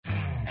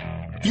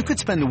You could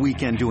spend the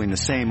weekend doing the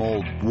same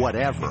old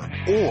whatever,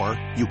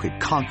 or you could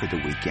conquer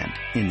the weekend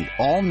in the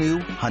all-new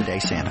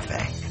Hyundai Santa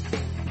Fe.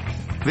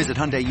 Visit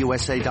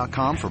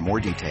HyundaiUSA.com for more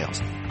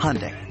details.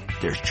 Hyundai,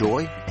 there's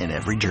joy in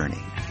every journey.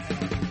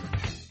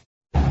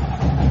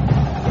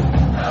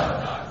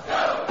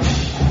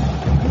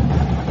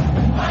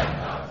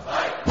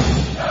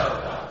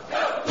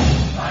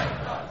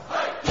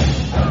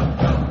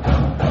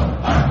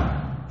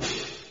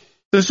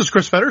 This is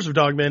Chris Fetters of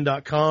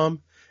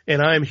Dogman.com,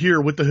 and I am here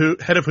with the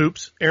head of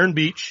hoops, Aaron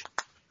Beach.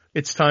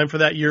 It's time for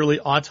that yearly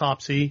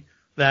autopsy,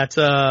 that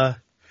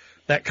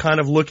kind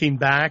of looking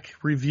back,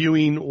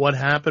 reviewing what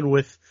happened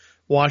with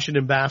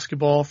Washington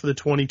basketball for the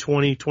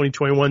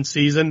 2020-2021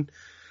 season.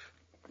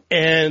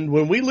 And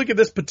when we look at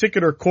this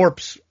particular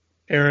corpse,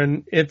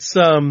 Aaron, it's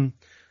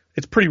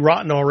pretty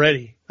rotten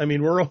already. I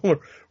mean,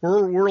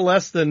 we're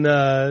less than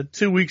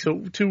 2 weeks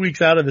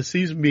out of the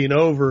season being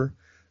over,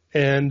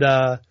 and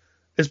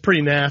it's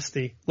pretty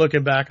nasty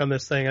looking back on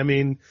this thing. I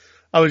mean,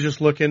 I was just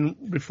looking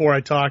before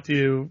I talked to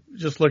you,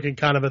 just looking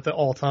kind of at the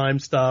all-time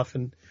stuff,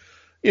 and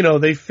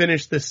they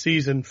finished this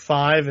season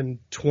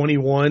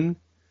 5-21,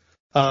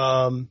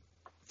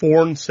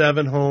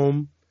 4-7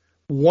 home,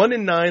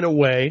 1-9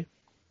 away.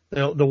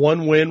 The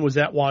one win was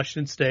at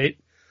Washington State,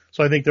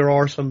 so I think there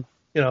are some.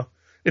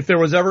 If there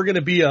was ever going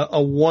to be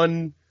a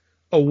one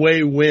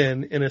away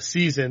win in a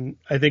season,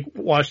 I think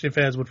Washington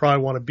fans would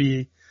probably want to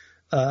be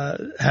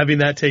having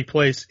that take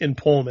place in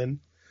Pullman.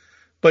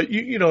 But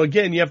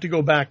again, you have to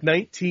go back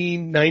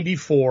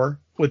 1994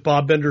 with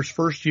Bob Bender's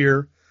first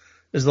year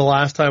is the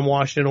last time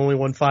Washington only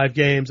won 5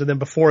 games. And then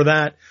before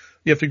that,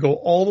 you have to go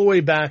all the way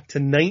back to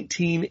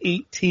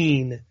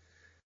 1918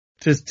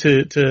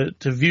 to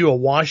view a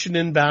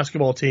Washington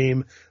basketball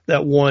team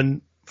that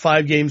won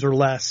 5 games or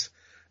less.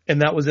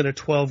 And that was in a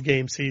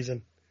 12-game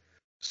season.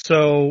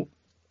 So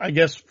I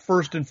guess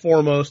first and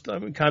foremost,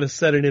 I'm kind of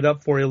setting it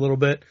up for you a little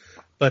bit,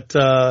 but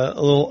a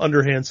little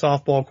underhand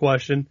softball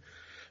question.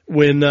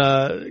 When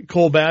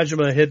Cole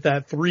Bajema hit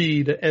that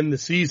 3 to end the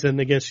season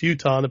against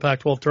Utah in the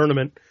Pac-12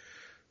 tournament,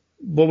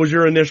 what was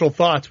your initial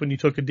thoughts when you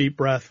took a deep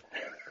breath?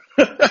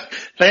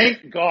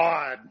 Thank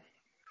God.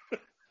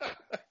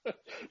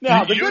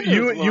 No,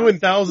 you and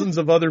thousands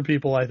of other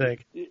people, I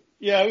think.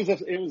 Yeah,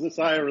 it was a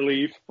sigh of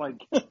relief. Like,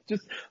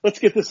 just let's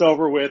get this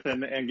over with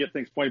and get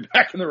things pointed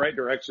back in the right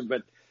direction.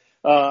 But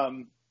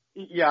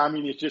yeah, I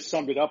mean, you just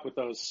summed it up with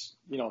those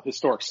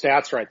historic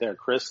stats right there,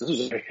 Chris. This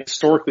was a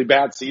historically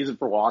bad season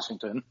for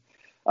Washington.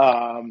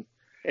 And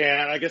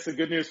I guess the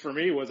good news for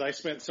me was I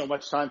spent so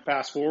much time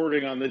fast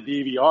forwarding on the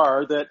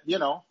DVR that,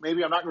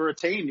 maybe I'm not going to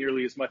retain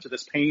nearly as much of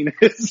this pain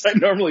as I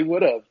normally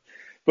would have.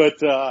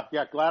 But,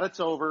 yeah, glad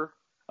it's over.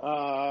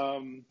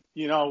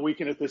 We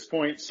can at this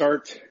point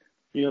start,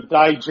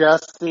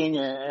 digesting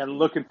and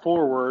looking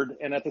forward.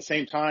 And at the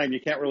same time, you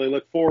can't really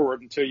look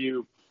forward until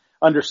you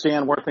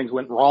understand where things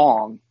went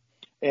wrong.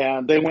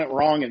 And they went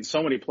wrong in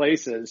so many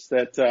places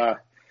that,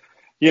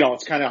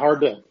 it's kind of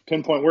hard to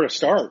pinpoint where to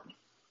start.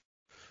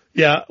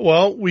 Yeah,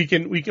 well, we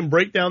can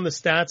break down the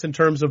stats in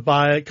terms of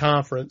by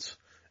conference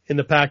in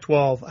the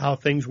Pac-12, how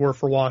things were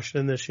for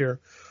Washington this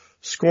year.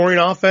 Scoring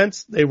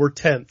offense, they were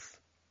 10th.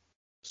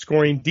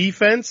 Scoring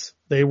defense,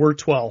 they were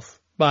 12th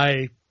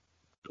by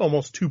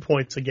almost 2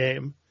 points a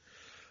game.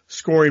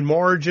 Scoring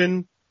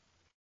margin,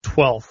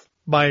 12th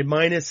by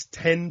minus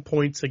 10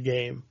 points a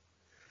game.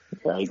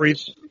 Free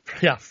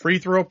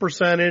throw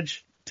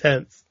percentage,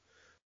 10th.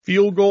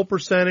 Field goal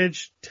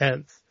percentage,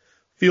 10th.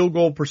 Field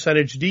goal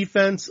percentage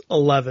defense,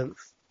 11th.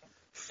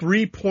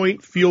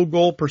 3-point field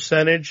goal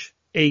percentage,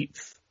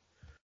 8th.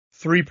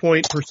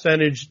 3-point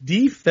percentage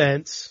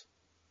defense,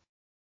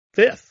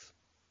 5th,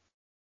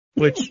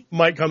 which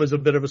might come as a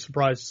bit of a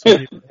surprise to some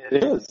people.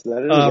 It is.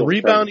 That is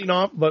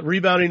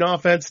rebounding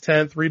offense,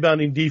 10th.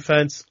 Rebounding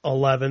defense,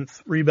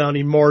 11th.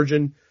 Rebounding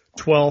margin,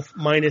 12th.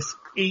 Minus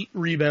 8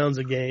 rebounds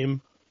a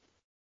game.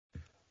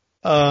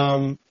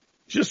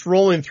 Just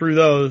rolling through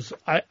those,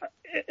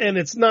 and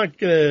it's not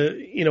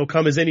gonna,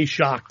 come as any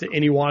shock to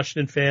any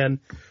Washington fan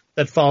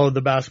that followed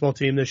the basketball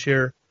team this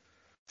year.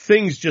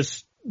 Things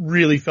just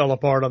really fell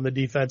apart on the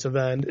defensive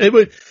end. It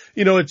would,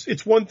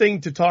 it's one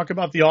thing to talk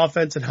about the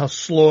offense and how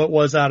slow it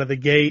was out of the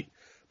gate,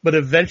 but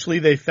eventually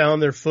they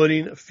found their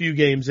footing a few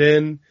games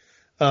in.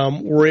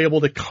 Were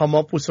able to come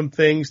up with some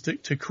things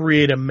to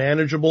create a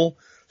manageable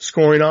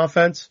scoring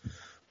offense,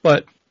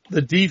 but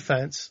the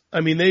defense,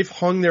 I mean, they've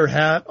hung their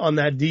hat on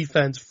that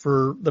defense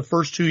for the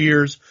first 2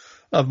 years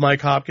of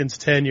Mike Hopkins'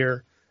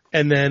 tenure.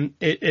 And then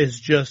it is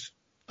just,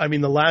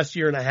 the last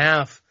year and a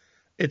half,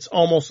 it's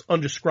almost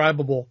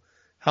undescribable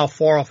how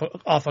far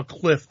off a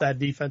cliff that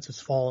defense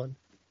has fallen.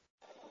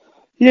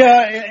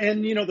 Yeah.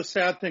 And the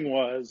sad thing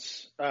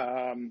was,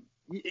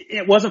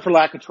 it wasn't for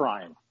lack of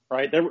trying,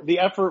 right? The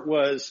effort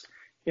was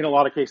in a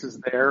lot of cases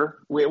there.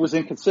 It was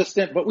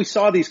inconsistent, but we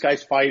saw these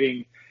guys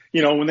fighting.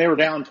 When they were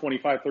down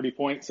 25, 30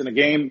 points in a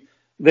game,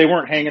 they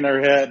weren't hanging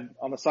their head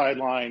on the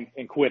sideline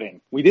and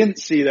quitting. We didn't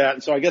see that.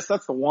 And so I guess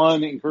that's the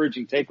one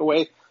encouraging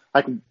takeaway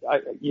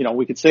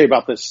we could say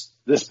about this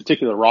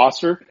particular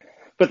roster.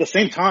 But at the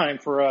same time,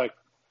 for a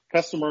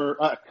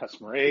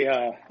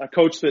a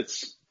coach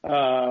that's,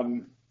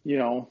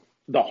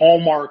 the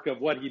hallmark of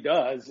what he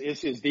does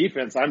is his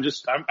defense. I'm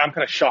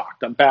kind of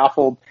shocked. I'm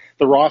baffled.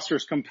 The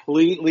roster's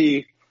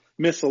completely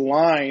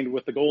misaligned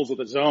with the goals of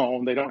the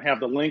zone. They don't have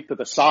the length of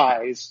the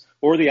size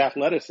or the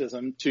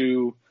athleticism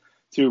to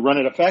run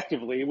it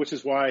effectively, which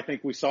is why I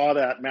think we saw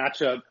that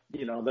matchup,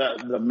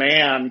 the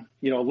man,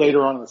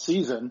 later on in the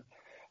season,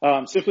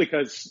 simply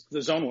because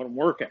the zone wasn't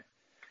working.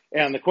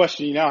 And the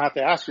question you now have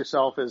to ask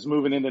yourself is,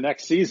 moving into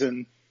next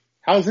season,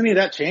 how does any of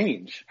that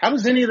change? How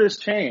does any of this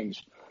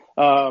change?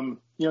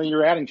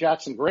 You're adding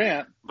Jackson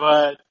Grant,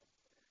 but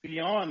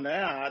beyond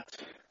that,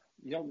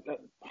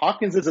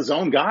 Hopkins is his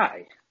own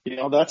guy.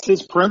 That's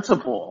his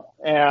principle.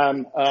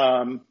 And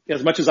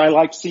as much as I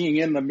like seeing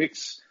the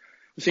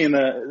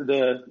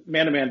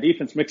man-to-man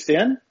defense mixed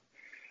in,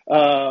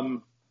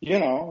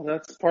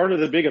 that's part of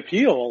the big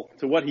appeal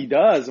to what he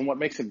does and what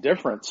makes him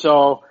different.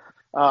 So,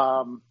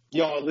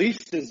 at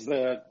least as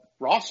the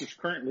roster's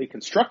currently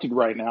constructed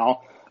right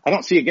now, I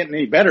don't see it getting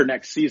any better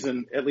next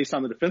season, at least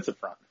on the defensive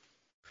front.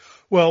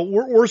 Well,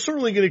 we're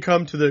certainly going to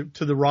come to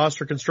the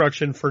roster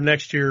construction for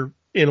next year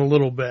in a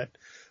little bit.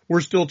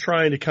 We're still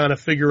trying to kind of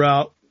figure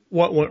out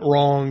what went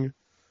wrong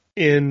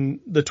in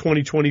the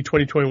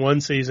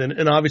 2020-2021 season.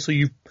 And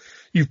obviously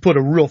you've put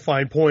a real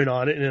fine point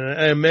on it. And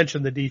I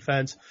mentioned the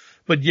defense,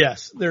 but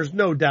yes, there's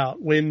no doubt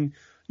when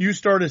you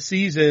start a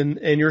season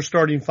and your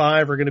starting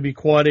five are going to be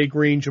Quade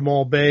Green,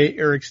 Jamal Bay,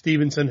 Eric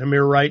Stevenson,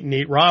 Hamir Wright, and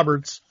Nate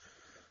Roberts,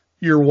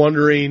 you're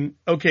wondering,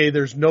 okay,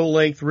 there's no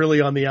length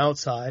really on the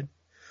outside.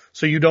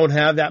 So you don't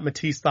have that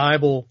Matisse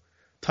Thybulle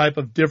type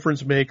of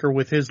difference maker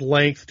with his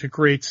length to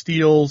create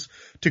steals,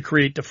 to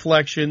create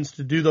deflections,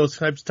 to do those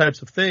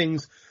types of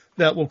things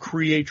that will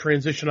create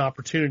transition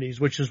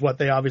opportunities, which is what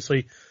they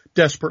obviously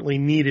desperately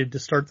needed to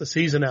start the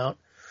season out.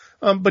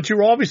 But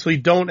you obviously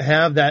don't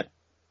have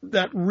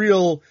that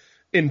real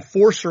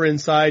enforcer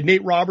inside.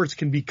 Nate Roberts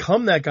can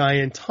become that guy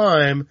in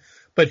time,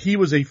 but he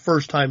was a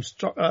first-time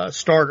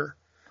starter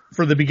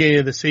for the beginning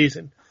of the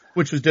season,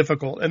 which was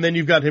difficult. And then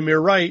you've got Hamir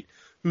Wright,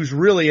 who's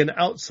really an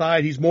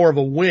outside. He's more of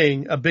a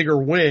wing, a bigger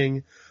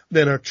wing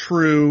than a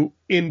true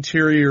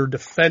interior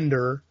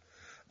defender.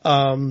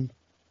 And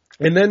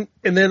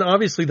then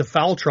obviously the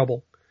foul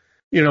trouble,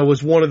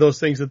 was one of those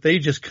things that they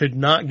just could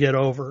not get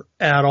over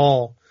at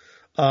all.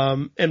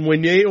 And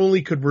when they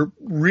only could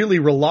really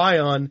rely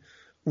on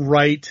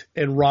Wright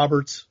and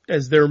Roberts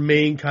as their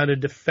main kind of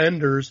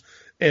defenders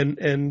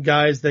and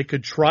guys that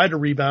could try to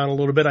rebound a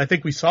little bit, I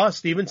think we saw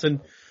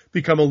Stevenson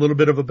become a little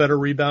bit of a better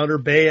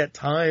rebounder. Bay at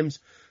times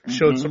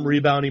showed some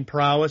rebounding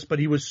prowess, but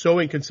he was so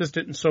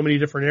inconsistent in so many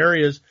different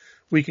areas.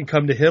 We can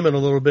come to him in a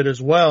little bit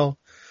as well.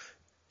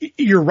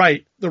 You're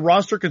right. The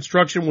roster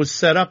construction was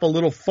set up a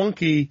little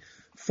funky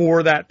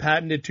for that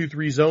patented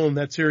 2-3 zone,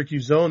 that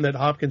Syracuse zone that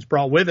Hopkins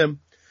brought with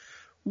him.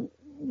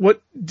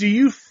 What do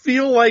you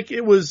feel like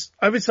it was?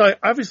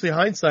 Obviously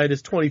hindsight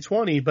is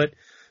 2020, but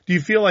do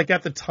you feel like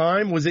at the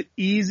time, was it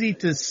easy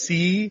to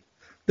see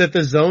that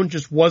the zone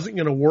just wasn't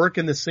going to work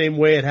in the same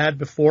way it had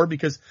before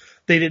because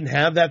they didn't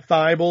have that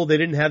Thybulle, they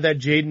didn't have that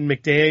Jaden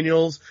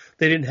McDaniels,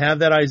 they didn't have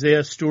that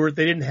Isaiah Stewart,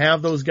 they didn't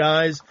have those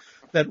guys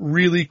that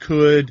really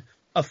could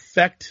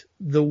affect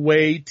the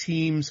way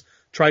teams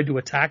tried to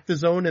attack the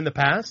zone in the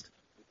past?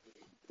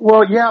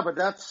 Well, yeah, but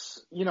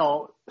that's, you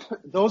knew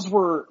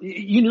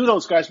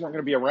those guys weren't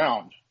going to be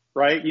around,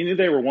 right? You knew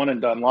they were one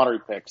and done lottery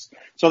picks.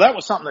 So that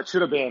was something that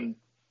should have been,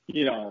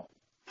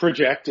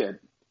 projected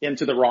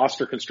into the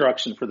roster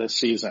construction for this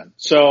season.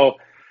 So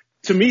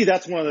to me,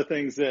 that's one of the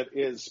things that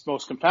is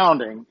most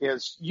confounding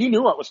is you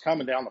knew what was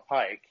coming down the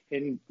pike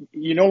and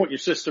you know what your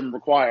system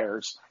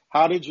requires.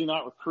 How did you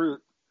not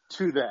recruit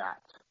to that?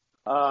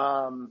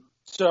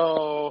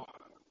 So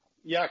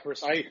yeah,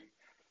 Chris,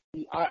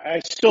 I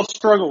still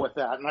struggle with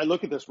that. And I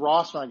look at this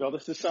roster and I go,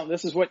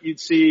 this is what you'd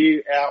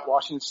see at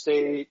Washington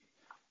State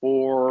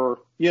or,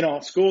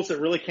 schools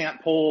that really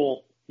can't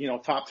pull,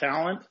 top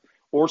talent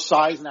or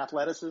size and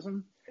athleticism.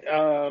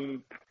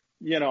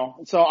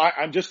 So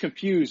I'm just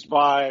confused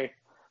by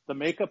the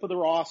makeup of the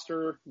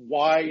roster,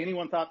 why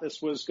anyone thought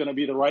this was going to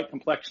be the right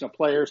complexion of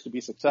players to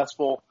be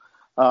successful.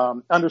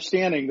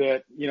 Understanding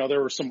that,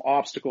 there were some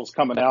obstacles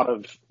coming out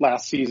of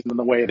last season and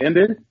the way it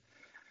ended,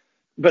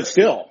 but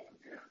still,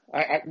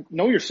 I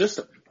know your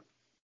system.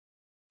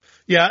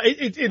 Yeah,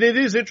 it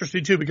is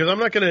interesting too, because I'm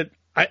not going to,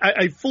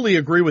 I fully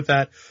agree with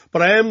that,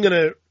 but I am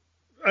going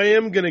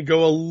to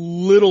go a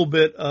little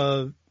bit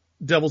of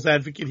devil's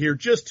advocate here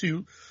just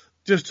to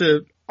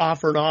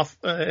offer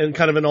and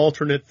kind of an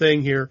alternate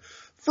thing here.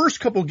 First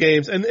couple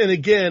games, and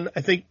again,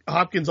 I think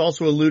Hopkins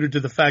also alluded to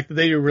the fact that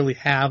they didn't really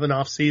have an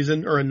off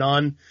season or a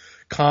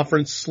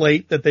non-conference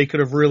slate that they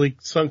could have really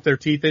sunk their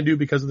teeth into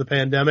because of the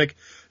pandemic.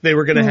 They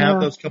were going to have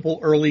those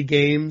couple early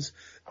games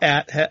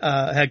at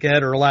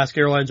Heckhead or Alaska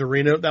Airlines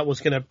Arena. That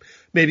was going to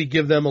maybe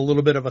give them a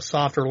little bit of a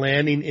softer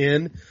landing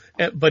in,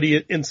 but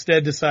he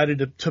instead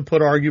decided to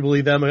put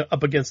arguably them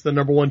up against the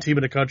number one team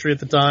in the country at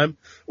the time,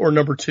 or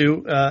number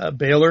two,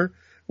 Baylor,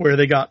 where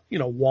they got,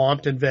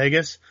 whomped in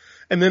Vegas.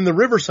 And then the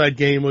Riverside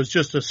game was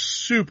just a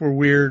super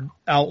weird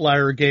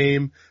outlier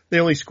game. They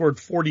only scored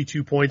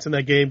 42 points in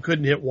that game,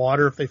 couldn't hit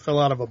water if they fell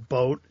out of a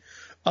boat.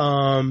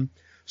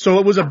 So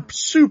it was a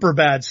super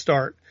bad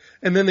start.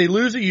 And then they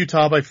lose at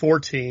Utah by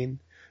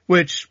 14,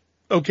 which,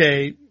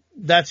 okay,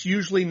 that's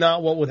usually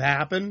not what would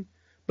happen.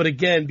 But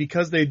again,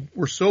 because they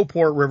were so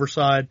poor at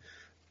Riverside,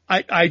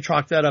 I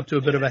chalked that up to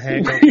a bit of a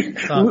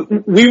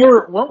hangover.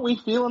 Weren't we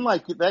feeling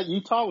like that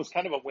Utah was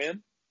kind of a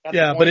win? At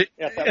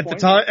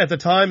the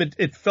time,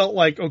 it felt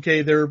like,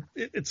 okay,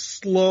 it's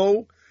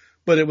slow,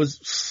 but it was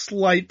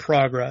slight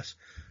progress.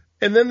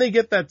 And then they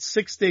get that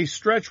 6-day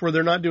stretch where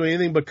they're not doing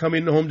anything but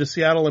coming home to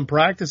Seattle and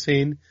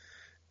practicing.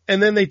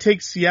 And then they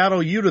take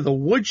Seattle U to the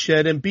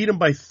woodshed and beat them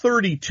by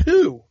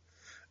 32.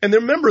 And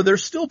then remember, they're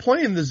still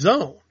playing the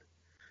zone.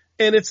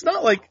 And it's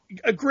not like,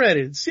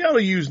 granted, Seattle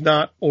U's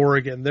not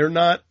Oregon. They're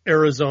not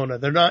Arizona.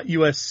 They're not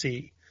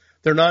USC.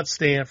 They're not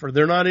Stanford.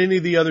 They're not any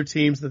of the other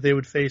teams that they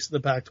would face in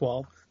the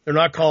Pac-12. They're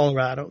not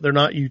Colorado. They're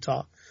not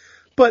Utah.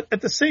 But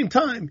at the same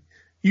time,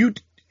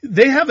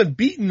 they haven't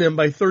beaten them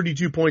by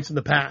 32 points in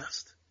the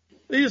past.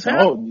 They just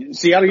haven't.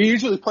 Seattle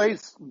usually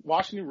plays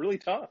Washington really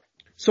tough.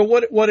 So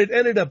what it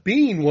ended up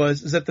being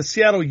is that the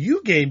Seattle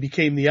U game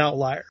became the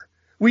outlier.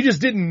 We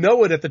just didn't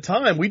know it at the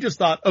time. We just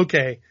thought,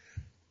 okay,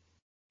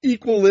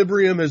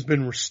 equilibrium has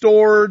been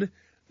restored.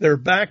 They're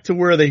back to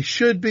where they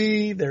should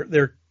be.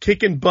 They're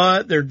kicking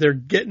butt. They're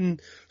getting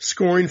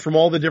scoring from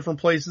all the different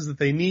places that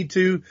they need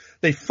to.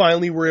 They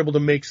finally were able to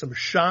make some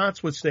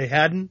shots, which they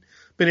hadn't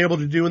been able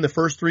to do in the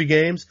first 3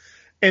 games.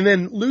 And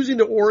then losing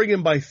to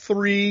Oregon by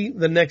 3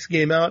 the next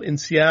game out in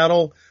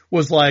Seattle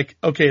was like,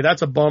 okay,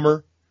 that's a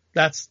bummer.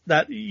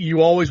 That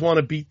you always want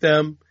to beat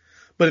them.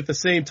 But at the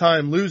same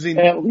time, losing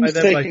by them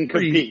by 3.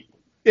 Compete.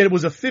 It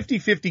was a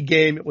 50-50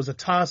 game. It was a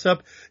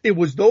toss-up. It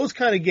was those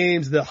kind of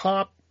games that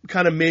Hop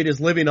kind of made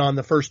his living on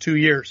the first 2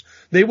 years.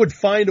 They would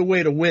find a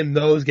way to win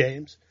those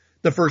games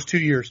the first 2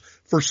 years.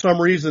 For some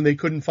reason, they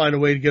couldn't find a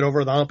way to get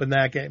over the hump in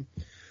that game.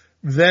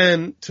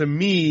 Then, to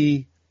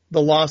me,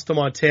 the loss to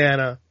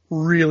Montana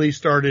really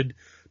started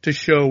to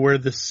show where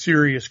the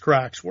serious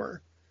cracks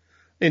were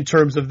in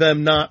terms of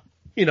them not,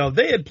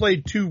 they had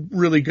played 2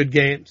 really good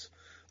games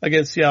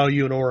against Seattle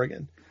U and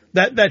Oregon.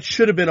 That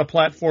should have been a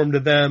platform to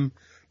them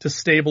to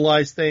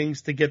stabilize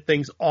things, to get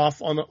things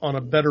off on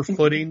a better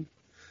footing.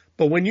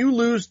 But when you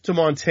lose to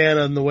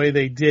Montana in the way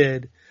they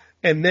did,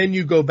 and then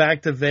you go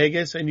back to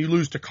Vegas and you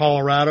lose to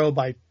Colorado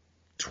by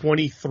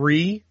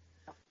 23,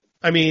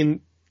 I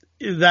mean,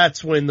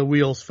 that's when the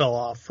wheels fell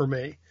off for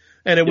me.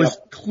 And it was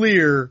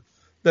clear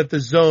that the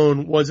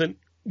zone wasn't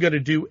going to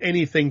do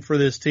anything for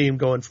this team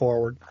going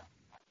forward.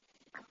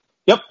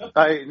 Yep.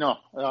 I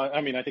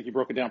think you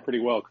broke it down pretty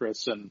well,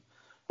 Chris. And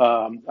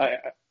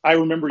I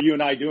remember you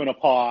and I doing a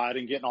pod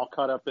and getting all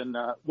caught up in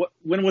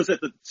when was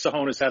it that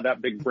Sahonis had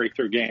that big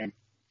breakthrough game?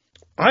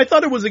 I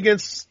thought it was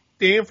against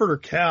Stanford or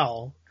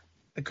Cal.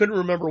 I couldn't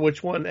remember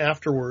which one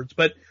afterwards,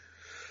 but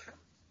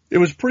it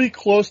was pretty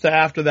close to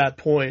after that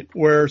point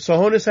where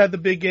Sahonis had the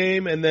big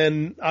game, and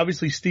then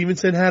obviously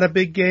Stevenson had a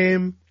big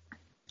game.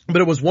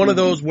 But it was one of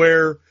those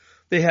where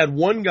they had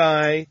one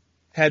guy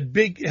had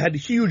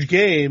huge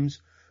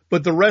games,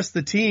 but the rest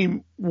of the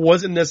team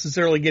wasn't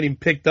necessarily getting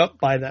picked up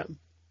by them,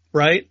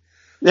 right?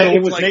 Yeah, so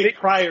it was like Nate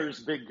Pryor's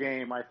big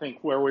game, I think,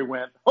 where we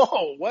went,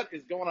 oh, what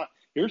is going on?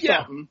 Here's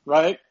something,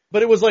 right?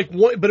 But it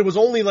was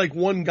only like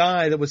one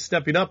guy that was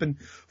stepping up,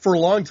 and for a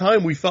long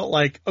time we felt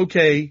like,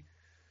 okay,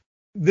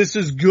 this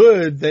is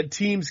good that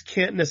teams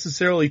can't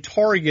necessarily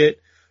target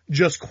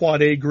just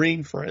Quad A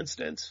Green, for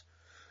instance.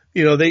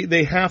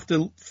 They have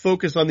to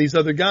focus on these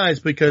other guys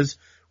because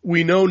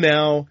we know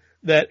now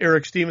that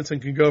Eric Stevenson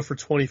can go for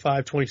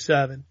 25,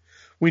 27.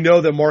 We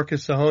know that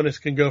Marcus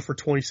Sahonis can go for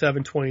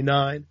 27,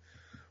 29.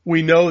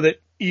 We know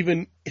that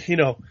even,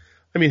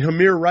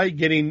 Hamir Wright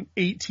getting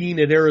 18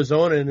 at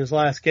Arizona in his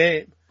last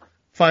game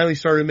finally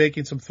started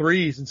making some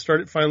threes and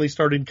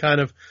started kind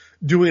of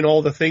doing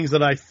all the things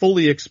that I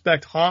fully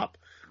expect Hop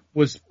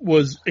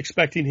was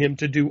expecting him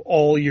to do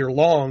all year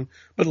long,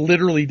 but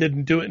literally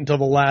didn't do it until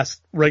the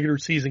last regular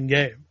season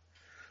game.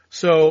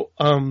 So,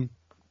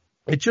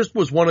 it just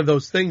was one of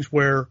those things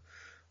where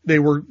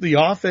the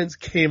offense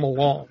came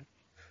along,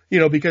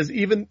 because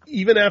even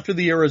after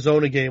the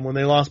Arizona game when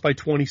they lost by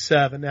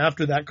 27,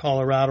 after that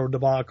Colorado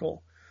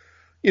debacle,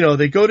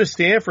 they go to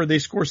Stanford, they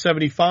score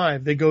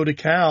 75. They go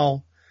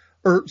to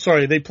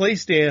they play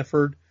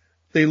Stanford,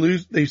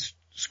 they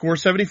score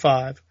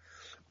 75.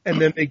 And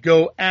then they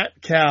go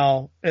at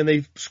Cal and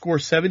they score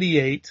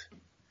 78.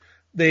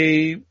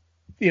 They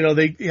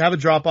have a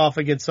drop off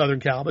against Southern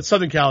Cal, but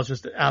Southern Cal is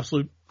just an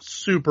absolute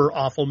super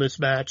awful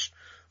mismatch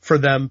for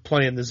them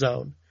playing the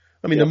zone.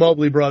 I mean, the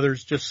Mobley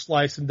brothers just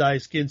slice and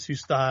dice Ginsu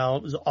style.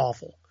 It was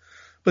awful.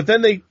 But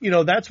then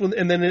that's when,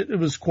 and then it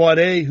was Quad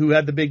A who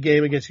had the big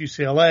game against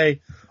UCLA,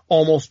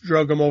 almost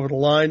drug them over the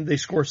line. They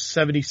score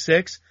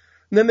 76.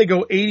 And then they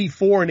go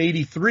 84 and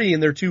 83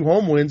 in their 2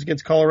 home wins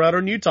against Colorado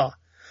and Utah.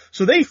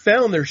 So they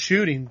found their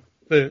shooting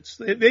boots.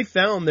 They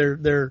found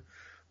their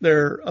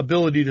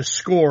ability to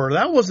score.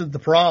 That wasn't the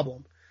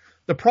problem.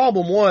 The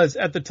problem was,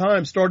 at the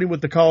time, starting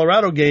with the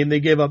Colorado game, they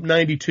gave up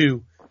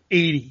 92,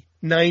 80,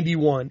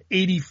 91,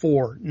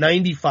 84,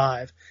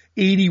 95,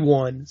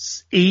 81,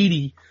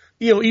 80.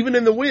 You know, even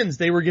in the wins,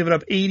 they were giving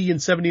up 80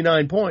 and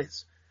 79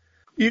 points.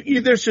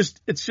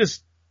 It's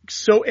just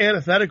so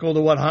antithetical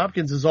to what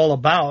Hopkins is all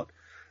about.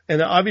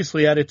 And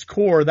obviously at its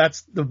core,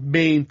 that's the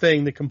main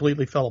thing that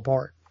completely fell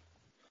apart.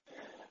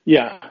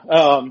 Yeah.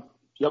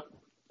 Yep.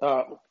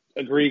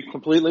 Agree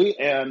completely.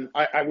 And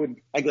I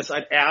guess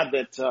I'd add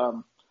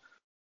that,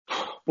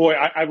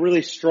 I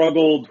really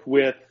struggled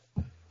with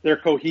their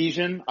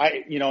cohesion.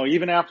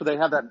 Even after they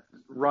had that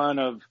run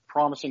of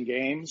promising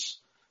games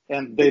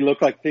and they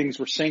looked like things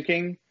were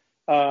sinking,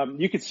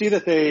 you could see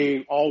that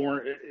they all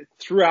weren't,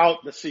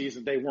 throughout the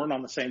season, they weren't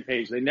on the same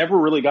page. They never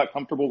really got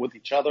comfortable with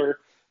each other,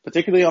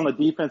 particularly on the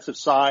defensive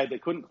side. They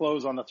couldn't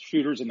close on the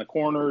shooters in the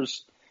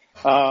corners.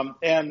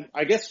 And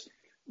I guess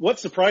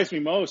what surprised me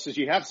most is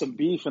you have some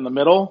beef in the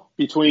middle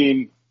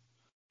between,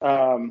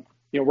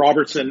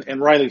 Robertson and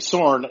Riley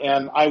Sorn.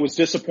 And I was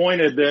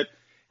disappointed that,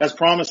 as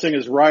promising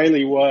as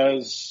Riley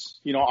was,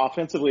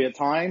 offensively at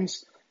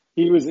times,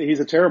 he's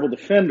a terrible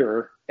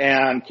defender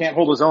and can't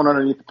hold his own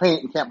underneath the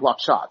paint and can't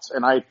block shots.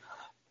 And I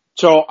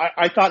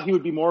thought he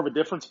would be more of a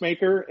difference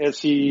maker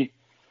as the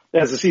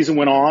season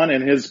went on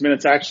and his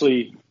minutes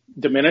actually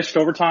diminished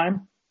over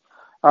time.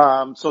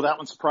 So that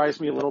one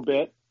surprised me a little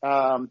bit.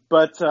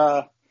 Roberts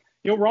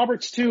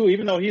too,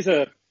 even though he's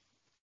a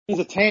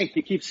tank,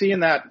 you keep seeing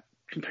that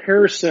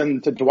comparison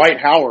to Dwight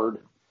Howard,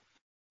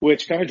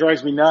 which kind of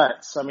drives me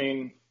nuts. I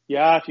mean,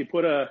 yeah, if you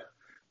put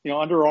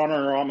Under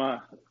Armour on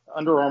a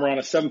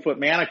 7-foot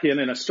mannequin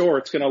in a store,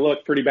 it's going to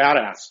look pretty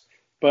badass.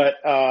 But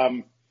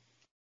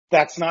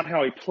that's not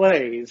how he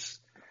plays.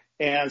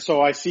 And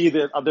so I see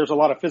that there's a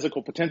lot of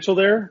physical potential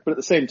there, but at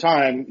the same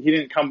time, he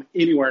didn't come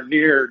anywhere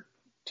near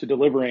to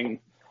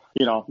delivering,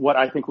 what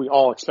I think we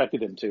all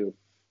expected him to.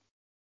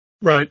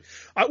 Right.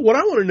 What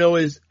I want to know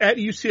is, at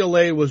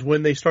UCLA was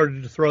when they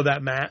started to throw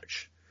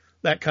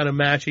that kind of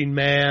matching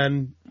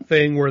man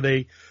thing where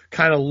they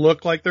kind of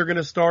look like they're going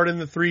to start in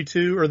the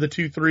 3-2 or the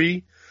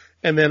 2-3.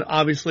 And then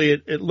obviously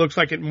it looks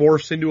like it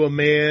morphs into a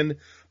man,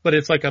 but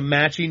it's like a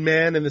matching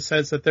man in the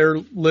sense that they're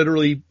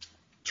literally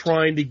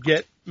trying to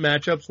get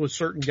matchups with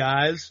certain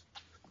guys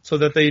so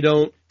that they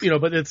don't,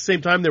 but at the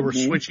same time they were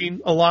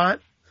switching a lot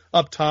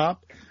up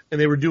top and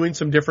they were doing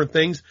some different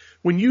things.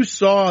 When you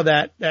saw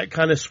that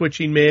kind of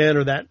switching man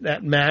or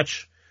that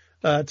match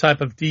type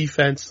of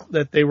defense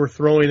that they were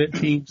throwing at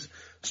teams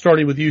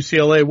starting with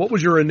UCLA, what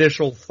was your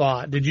initial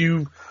thought? Did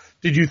you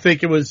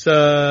think it was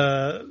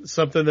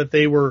something that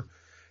they were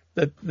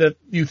that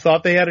you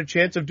thought they had a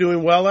chance of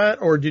doing well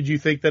at, or did you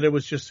think that it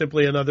was just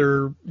simply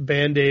another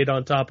Band-Aid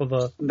on top of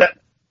a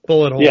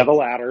bullet hole? Yeah, the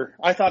latter.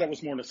 I thought it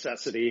was more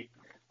necessity.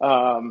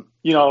 And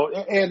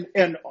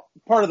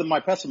part of my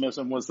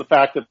pessimism was the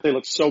fact that they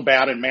looked so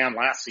bad in man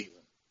last season.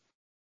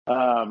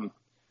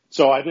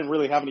 So I didn't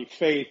really have any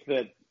faith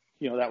that,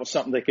 that was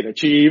something they could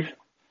achieve,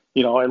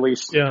 at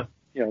least, yeah.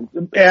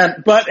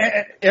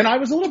 And I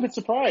was a little bit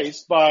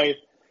surprised by,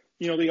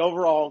 the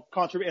overall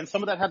contribution, and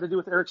some of that had to do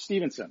with Eric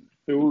Stevenson,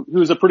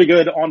 who's a pretty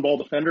good on-ball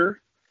defender.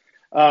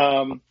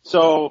 Their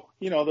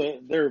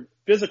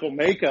physical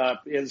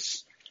makeup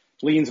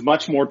leans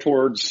much more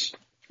towards,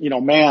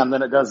 man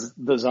than it does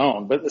the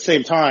zone. But at the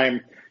same time,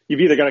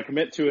 you've either got to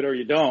commit to it or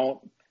you don't.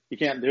 You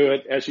can't do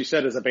it, as you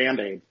said, as a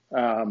Band-Aid.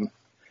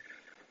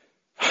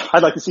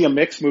 I'd like to see a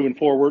mix moving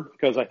forward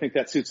because I think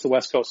that suits the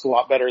West Coast a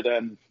lot better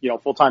than,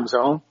 full-time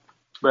zone.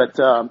 But,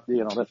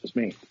 that's just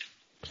me.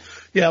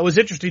 Yeah, it was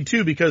interesting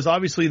too because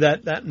obviously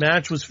that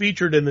match was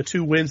featured in the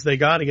 2 wins they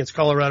got against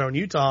Colorado and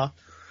Utah.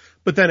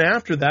 But then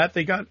after that,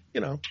 they got,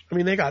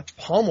 they got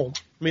pummeled.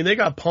 They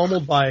got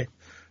pummeled by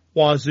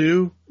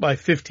Wazoo by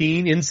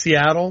 15 in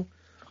Seattle.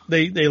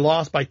 They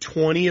lost by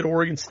 20 at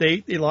Oregon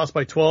State. They lost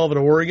by 12 at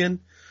Oregon.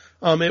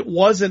 It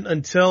wasn't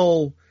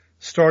until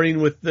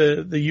starting with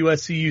the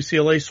USC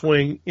UCLA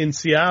swing in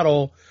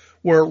Seattle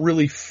where it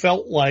really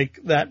felt like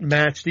that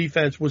match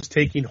defense was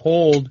taking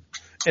hold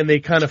and they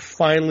kind of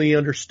finally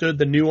understood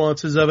the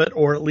nuances of it,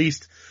 or at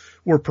least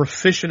were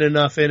proficient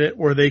enough in it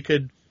where they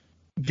could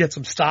get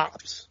some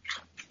stops.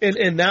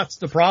 And that's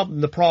the problem.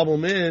 The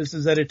problem is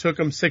that it took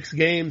them 6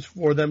 games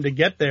for them to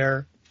get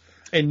there.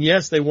 And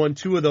yes, they won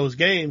 2 of those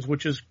games,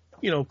 which is,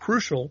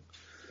 crucial.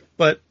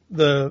 But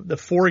the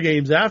 4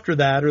 games after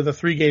that, or the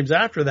 3 games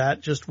after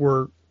that,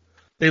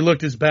 they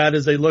looked as bad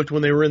as they looked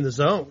when they were in the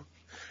zone.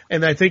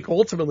 And I think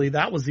ultimately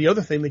that was the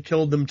other thing that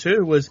killed them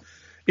too, was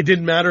it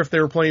didn't matter if they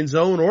were playing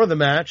zone or the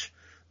match.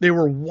 They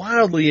were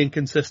wildly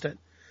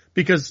inconsistent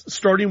because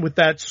starting with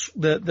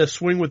the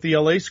swing with the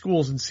LA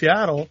schools in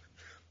Seattle,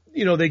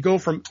 they go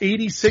from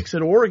 86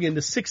 at Oregon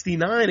to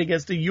 69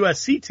 against a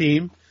USC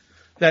team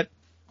that,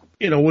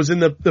 was in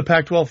the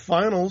Pac-12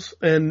 finals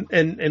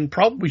and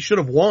probably should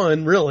have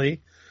won really.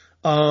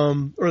 They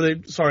were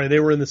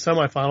in the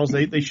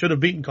semifinals. They should have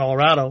beaten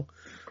Colorado,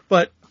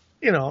 but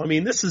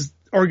this is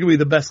arguably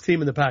the best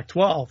team in the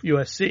Pac-12,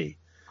 USC.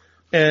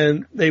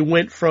 And they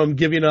went from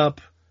giving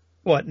up,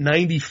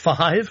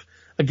 95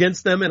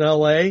 against them in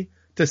LA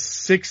to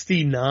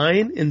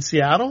 69 in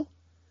Seattle?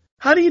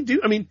 How do you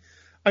do? I mean,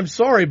 I'm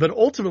sorry, but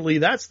ultimately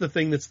that's the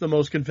thing that's the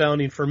most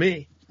confounding for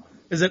me,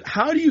 is that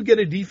how do you get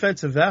a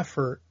defensive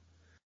effort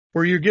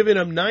where you're giving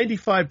them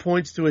 95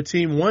 points to a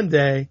team one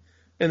day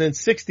and then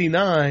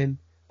 69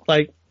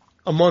 like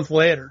a month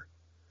later?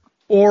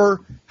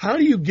 Or how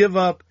do you give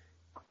up,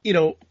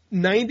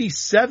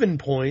 97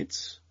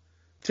 points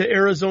to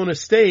Arizona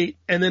State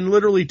and then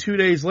literally 2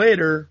 days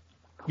later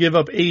give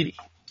up 80?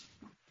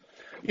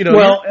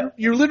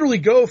 You literally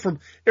go from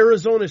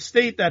Arizona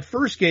State, that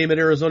first game at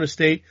Arizona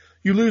State,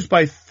 you lose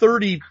by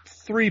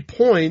 33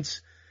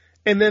 points,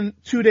 and then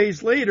 2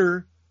 days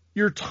later,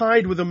 you're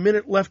tied with a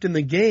minute left in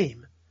the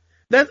game.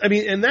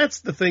 And that's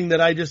the thing that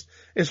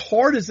as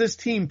hard as this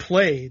team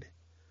played,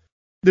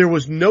 there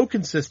was no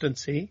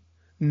consistency,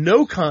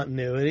 no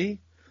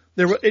continuity.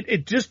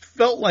 It just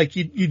felt like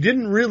you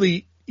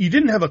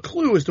didn't have a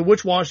clue as to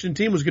which Washington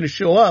team was going to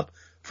show up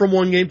from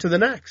one game to the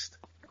next.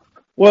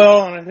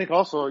 Well, and I think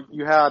also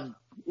you had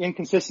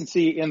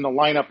inconsistency in the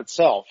lineup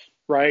itself,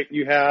 right?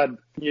 You had,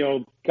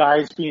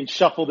 guys being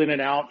shuffled in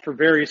and out for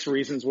various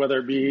reasons, whether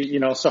it be,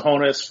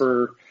 Sahonis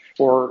or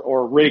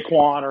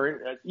Raekwon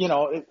or,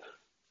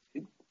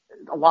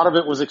 a lot of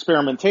it was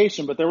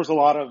experimentation, but there was a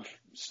lot of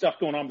stuff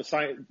going on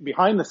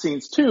behind the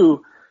scenes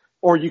too,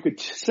 or you could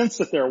sense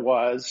that there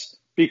was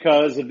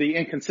because of the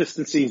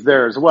inconsistencies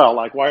there as well.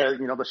 Like why are,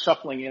 the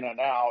shuffling in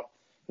and out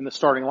in the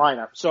starting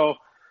lineup. So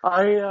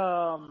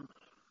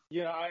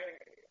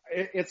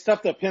it's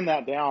tough to pin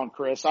that down,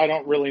 Chris. I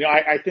don't really know.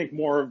 I think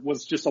more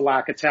was just a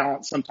lack of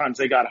talent. Sometimes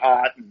they got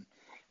hot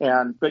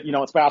but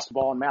it's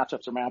basketball and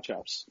matchups are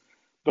matchups.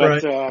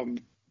 But, right.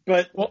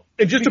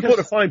 And just to put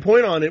a fine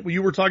point on it,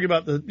 you were talking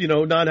about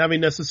not having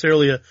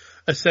necessarily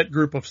a set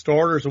group of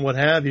starters and what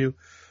have you.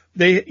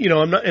 They,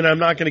 I'm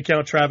not going to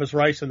count Travis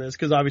Rice in this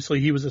because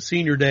obviously he was a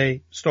senior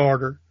day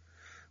starter,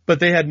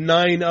 but they had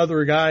 9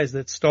 other guys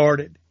that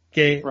started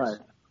games. Right.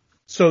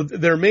 So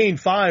their main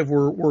 5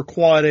 were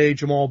Quad A,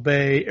 Jamal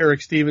Bay,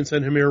 Eric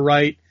Stevenson, Hamir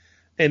Wright,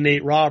 and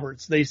Nate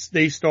Roberts.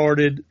 They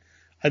started,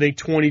 I think,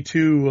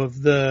 22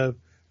 of the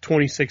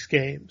 26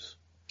 games.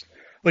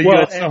 But you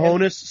got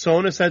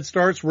Sahonis had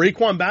starts.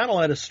 Raekwon Battle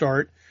had a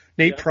start.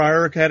 Nate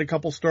Pryor had a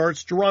couple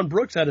starts. Jerron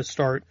Brooks had a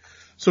start.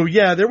 So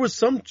yeah, there was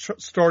some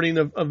starting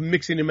of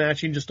mixing and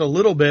matching just a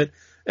little bit.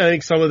 And I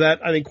think some of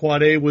that, I think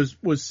Quad A was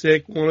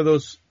sick. One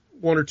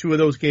or two of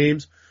those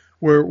games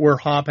where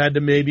Hop had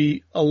to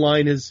maybe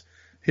align his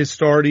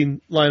starting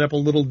lineup a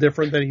little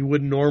different than he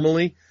would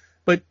normally.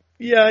 But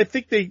yeah, I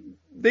think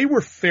they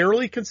were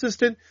fairly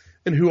consistent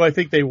in who I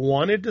think they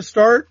wanted to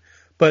start,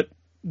 but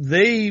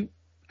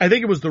I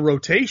think it was the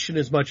rotation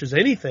as much as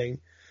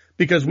anything,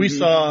 because we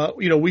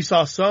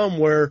saw some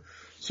where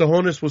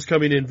Sahonis was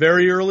coming in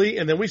very early,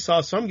 and then we saw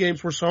some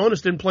games where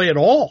Sahonis didn't play at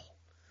all.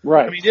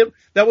 Right. I mean,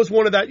 that was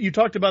one of that, you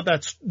talked about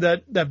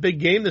that big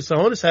game that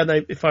Sahonis had,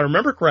 and if I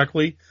remember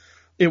correctly,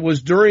 it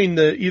was during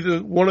either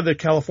one of the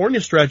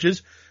California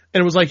stretches,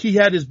 and it was like he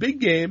had his big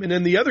game, and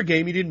then the other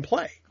game he didn't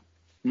play.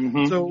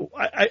 Mm-hmm. So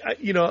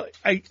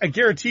I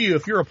guarantee you,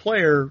 if you're a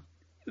player,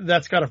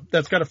 that's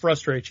gotta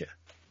frustrate you.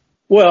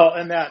 Well,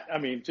 and that, I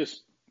mean,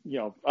 just,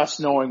 us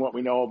knowing what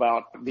we know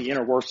about the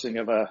inner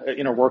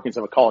workings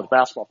of a college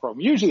basketball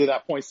program, usually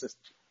that points to,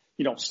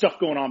 stuff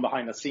going on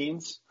behind the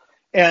scenes.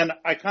 And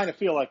I kind of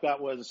feel like that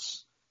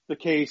was the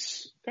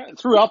case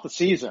throughout the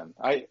season.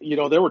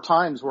 There were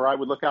times where I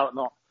would look out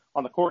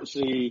on the court and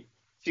see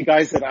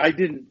guys that I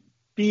didn't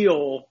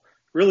feel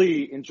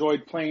really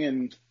enjoyed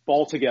playing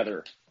ball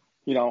together,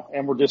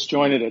 and were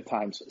disjointed at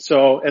times.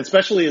 So,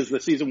 especially as the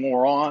season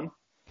wore on,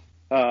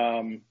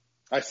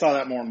 I saw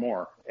that more and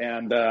more.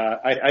 And,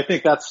 I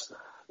think that's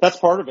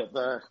part of it.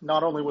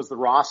 Not only was the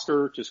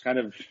roster just kind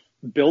of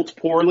built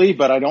poorly,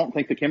 but I don't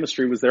think the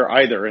chemistry was there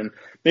either. And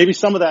maybe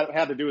some of that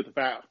had to do with the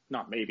fact,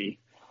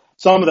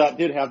 some of that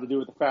did have to do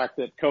with the fact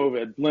that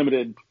COVID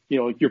limited,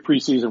 your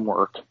preseason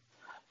work.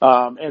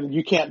 And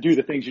you can't do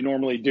the things you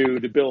normally do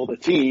to build a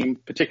team,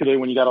 particularly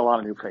when you got a lot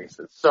of new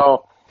faces.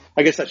 So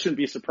I guess that shouldn't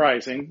be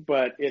surprising,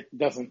 but it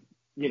doesn't,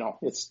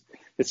 it's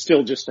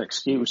still just an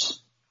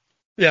excuse.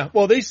 Yeah,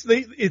 well,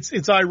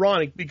 it's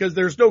ironic because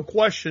there's no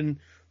question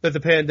that the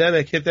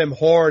pandemic hit them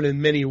hard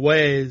in many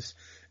ways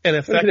and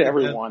affected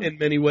everyone in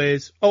many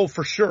ways. Oh,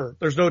 for sure.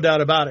 There's no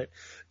doubt about it.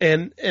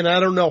 And I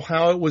don't know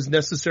how it was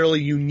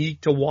necessarily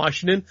unique to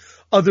Washington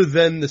other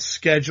than the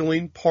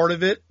scheduling part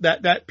of it.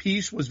 That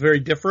piece was very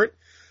different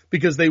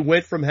because they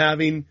went from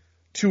having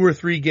 2 or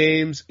 3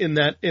 games in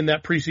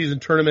that preseason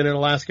tournament in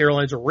Alaska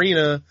Airlines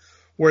Arena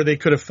where they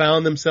could have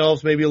found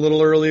themselves maybe a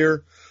little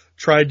earlier,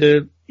 tried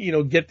to,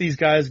 get these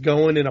guys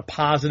going in a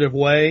positive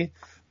way,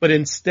 but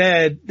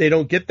instead they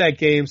don't get that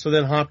game. So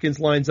then Hopkins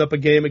lines up a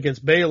game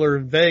against Baylor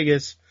in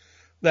Vegas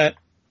that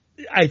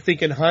I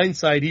think in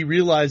hindsight he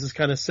realizes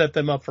kind of set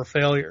them up for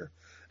failure.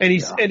 And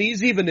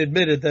he's even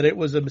admitted that it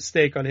was a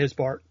mistake on his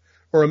part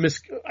or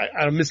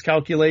a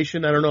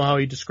miscalculation. I don't know how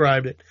he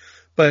described it,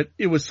 but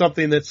it was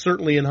something that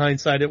certainly in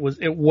hindsight it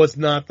was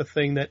not the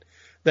thing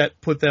that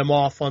put them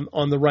off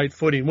on the right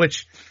footing,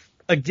 which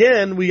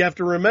again, we have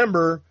to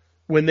remember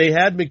when they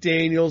had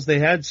McDaniels, they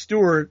had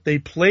Stewart, they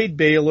played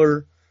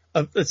Baylor.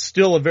 It's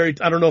still I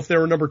don't know if they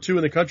were number 2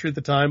 in the country at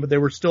the time, but they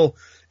were still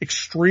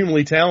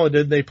extremely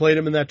talented. They played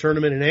them in that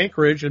tournament in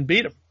Anchorage and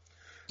beat them.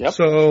 Yep.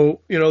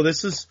 So,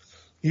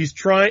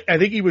 I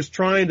think he was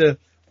trying to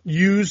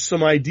use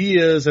some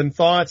ideas and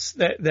thoughts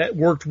that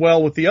worked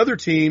well with the other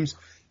teams.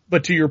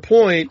 But to your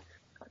point,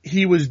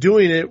 he was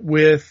doing it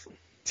with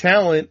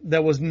talent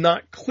that was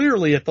not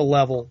clearly at the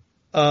level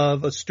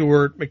of a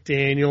Stewart,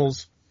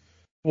 McDaniels,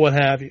 what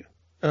have you.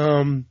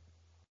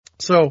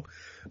 So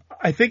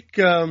I think,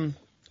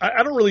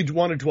 I don't really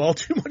want to dwell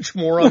too much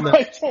more on the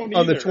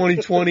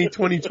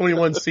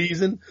 2020-2021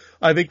 season.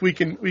 I think we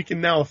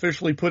can now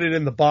officially put it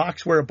in the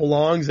box where it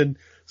belongs and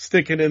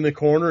stick it in the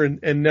corner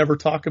and never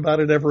talk about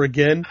it ever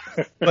again.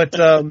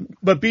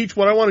 But Beach,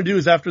 what I want to do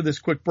is after this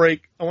quick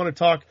break, I want to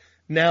talk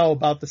now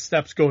about the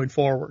steps going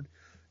forward.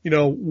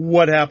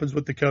 What happens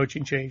with the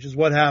coaching changes?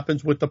 What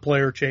happens with the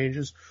player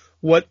changes?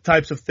 What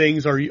types of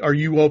things are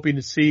you hoping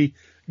to see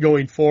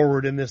going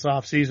forward in this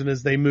off season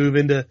as they move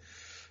into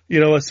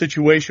a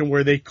situation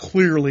where they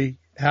clearly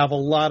have a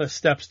lot of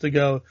steps to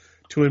go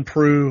to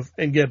improve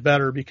and get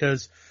better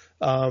because,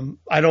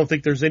 I don't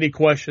think there's any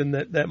question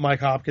that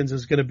Mike Hopkins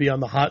is going to be on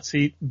the hot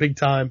seat big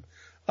time,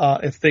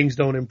 if things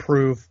don't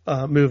improve,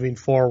 moving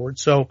forward.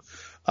 So,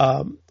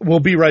 we'll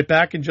be right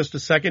back in just a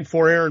second.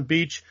 For Aaron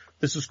Beach,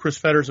 this is Chris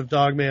Fetters of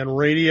Dogman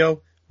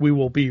Radio. We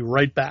will be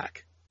right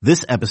back.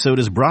 This episode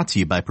is brought to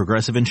you by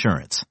Progressive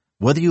Insurance.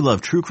 Whether you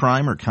love true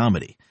crime or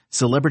comedy,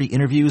 celebrity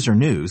interviews or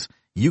news,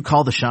 you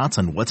call the shots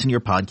on what's in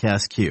your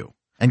podcast queue.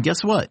 And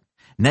guess what?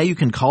 Now you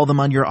can call them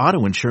on your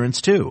auto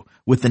insurance too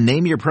with the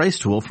Name Your Price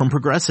tool from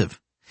Progressive.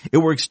 It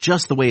works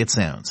just the way it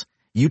sounds.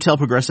 You tell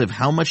Progressive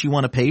how much you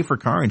want to pay for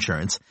car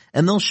insurance,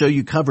 and they'll show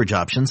you coverage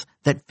options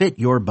that fit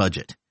your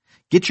budget.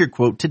 Get your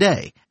quote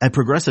today at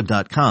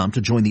Progressive.com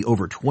to join the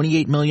over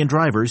 28 million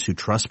drivers who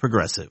trust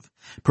Progressive.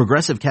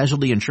 Progressive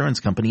Casualty Insurance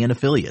Company and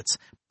Affiliates.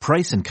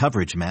 Price and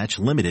coverage match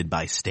limited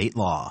by state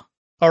law.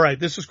 All right,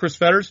 this is Chris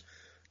Fetters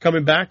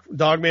coming back,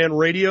 Dogman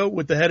Radio,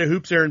 with the head of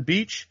hoops, Aaron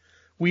Beach.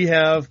 We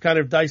have kind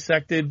of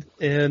dissected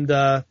and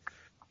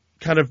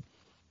kind of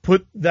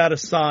put that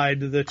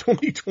aside, the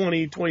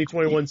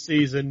 2020-2021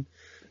 season.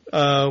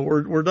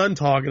 We're done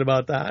talking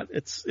about that.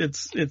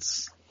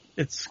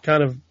 It's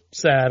kind of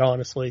sad,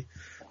 honestly,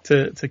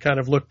 to kind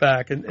of look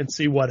back and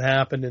see what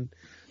happened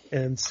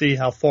and see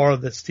how far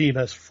this team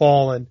has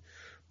fallen.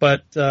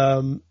 But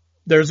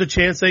there's a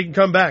chance they can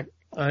come back.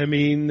 I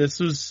mean, this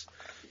was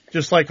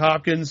just like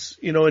Hopkins,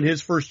 in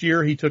his first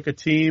year, he took a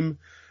team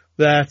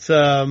that,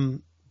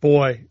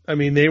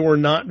 they were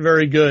not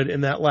very good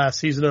in that last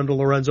season under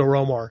Lorenzo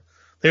Romar.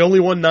 They only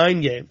won 9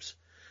 games.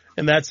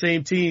 And that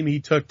same team he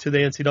took to the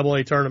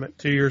NCAA tournament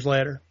 2 years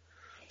later.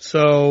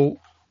 So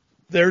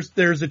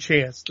there's a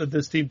chance that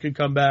this team could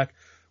come back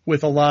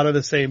with a lot of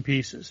the same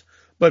pieces.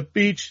 But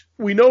Beach,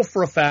 we know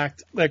for a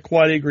fact that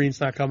Quade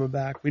Green's not coming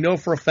back. We know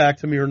for a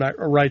fact Amir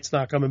Wright's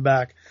not coming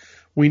back.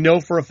 We know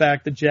for a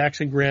fact that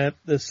Jackson Grant,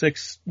 the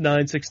 6'9",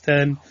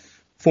 6'10"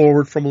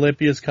 forward from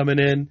Olympia, is coming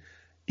in.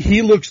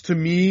 He looks to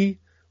me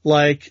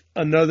like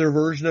another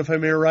version of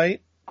Amir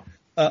Wright.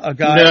 A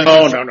guy.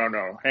 No.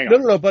 Hang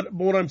on. No. But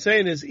what I'm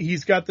saying is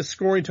he's got the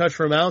scoring touch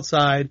from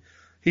outside.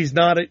 He's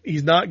not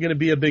going to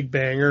be a big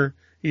banger.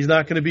 He's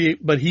not going to be,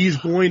 but he's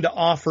going to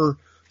offer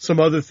some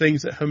other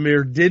things that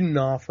Amir didn't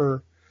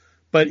offer.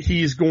 But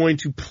he's going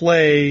to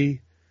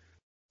play.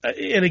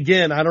 And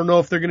again, I don't know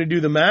if they're going to do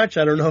the match.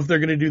 I don't know if they're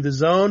going to do the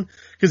zone.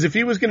 Because if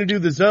he was going to do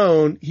the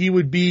zone, he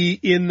would be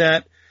in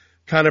that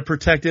kind of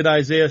protected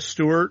Isaiah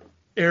Stewart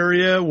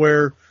area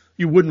where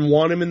you wouldn't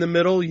want him in the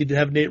middle. You'd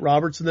have Nate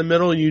Roberts in the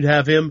middle, and you'd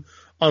have him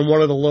on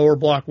one of the lower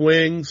block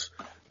wings,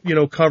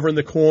 covering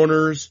the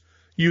corners,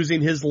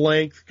 using his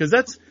length. Because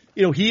that's,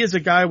 he is a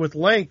guy with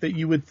length that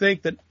you would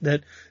think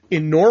that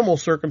in normal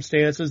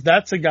circumstances,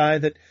 that's a guy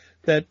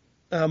that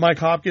Mike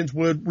Hopkins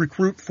would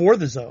recruit for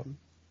the zone.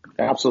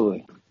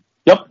 Absolutely.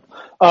 Yep.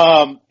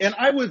 And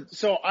I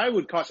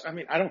would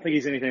caution, I don't think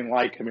he's anything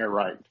like Amir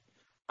Wright.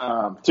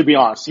 To be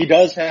honest, he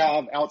does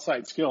have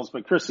outside skills,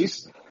 but Chris,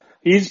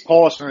 he's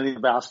polished underneath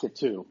the basket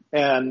too.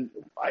 And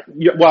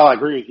while I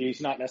agree with you,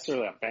 he's not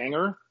necessarily a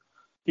banger.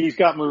 He's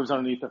got moves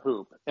underneath the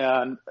hoop.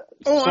 And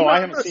I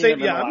haven't seen him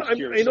in the last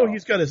year. I know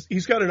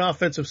he's got an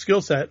offensive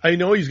skill set. I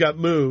know he's got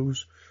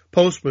moves,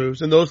 post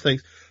moves and those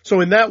things.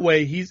 So in that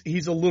way,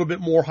 he's a little bit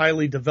more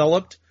highly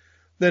developed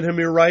than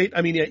Amir Wright.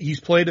 I mean, he's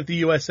played at the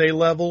USA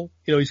level.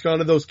 He's gone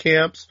to those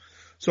camps.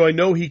 So I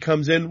know he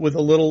comes in with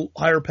a little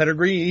higher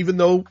pedigree, even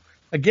though,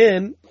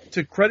 again,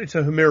 to credit to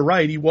Amir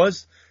Wright, he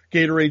was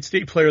Gatorade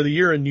State Player of the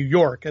Year in New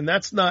York, and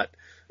that's not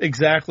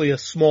exactly a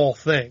small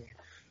thing.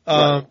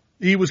 Right.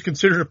 He was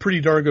considered a pretty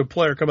darn good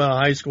player coming out of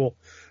high school.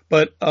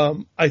 But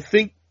I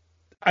think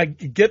I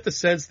get the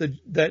sense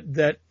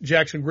that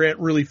Jackson Grant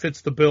really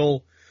fits the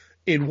bill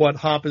in what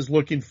Hop is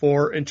looking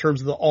for in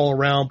terms of the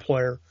all-around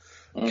player.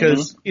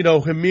 Because,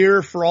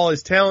 Amir, for all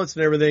his talents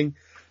and everything,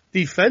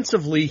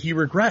 defensively, he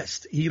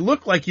regressed. He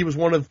looked like he was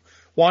one of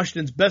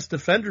Washington's best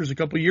defenders a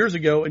couple of years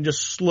ago and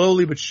just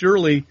slowly but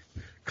surely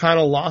kind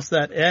of lost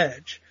that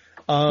edge.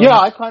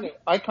 I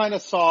kind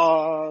of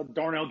saw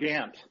Darnell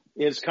Gant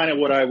is kind of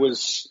what I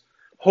was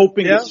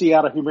hoping to see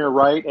out of Humir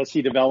Wright as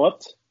he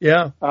developed.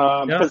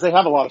 Because they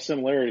have a lot of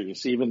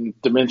similarities, even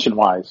dimension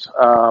wise.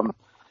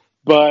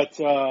 But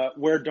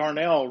where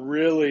Darnell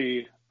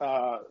really,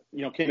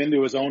 came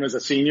into his own as a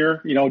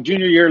senior,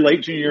 junior year,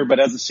 late junior year, but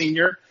as a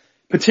senior,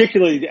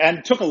 particularly,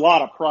 and took a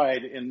lot of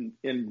pride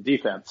in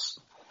defense.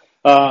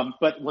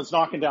 But was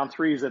knocking down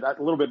threes at a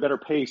little bit better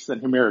pace than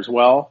Humir as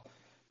well.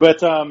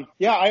 But,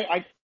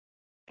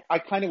 I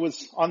kind of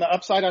was on the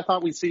upside. I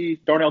thought we'd see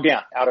Darnell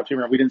Gant out of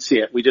Humir. We didn't see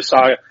it. We just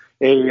saw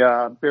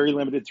a very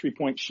limited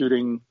 3-point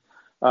shooting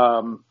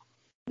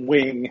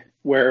wing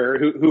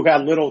who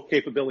had little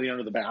capability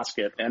under the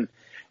basket, and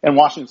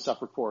Washington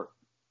suffered for it.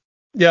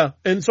 Yeah,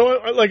 and so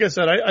like I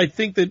said, I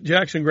think that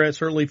Jackson Grant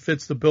certainly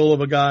fits the bill of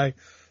a guy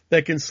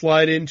that can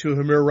slide into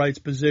Humir Wright's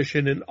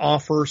position and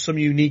offer some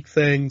unique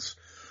things,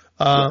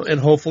 and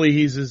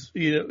hopefully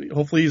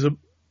can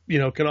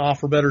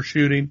offer better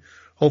shooting.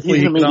 Hopefully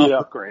he can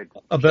offer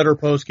a better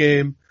post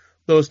game,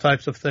 those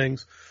types of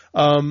things.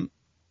 In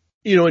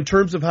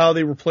terms of how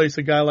they replace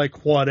a guy like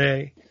Quad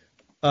A,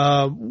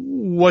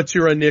 what's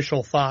your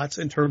initial thoughts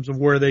in terms of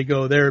where they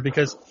go there?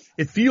 Because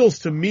it feels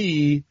to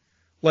me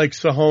like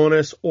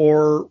Sahonis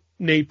or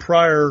Nate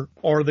Pryor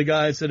are the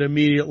guys that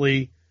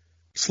immediately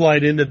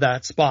slide into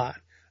that spot.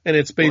 And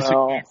it's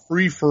basically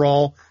free for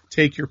all,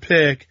 take your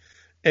pick.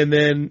 And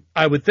then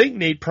I would think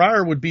Nate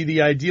Pryor would be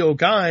the ideal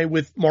guy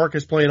with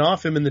Marcus playing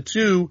off him in the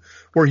 2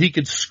 where he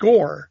could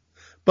score.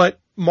 But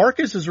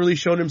Marcus has really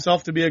shown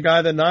himself to be a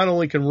guy that not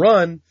only can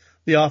run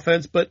the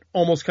offense, but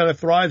almost kind of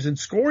thrives in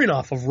scoring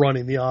off of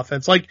running the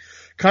offense, like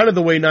kind of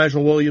the way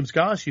Nigel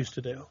Williams-Goss used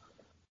to do.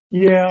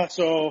 Yeah,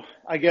 so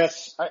I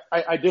guess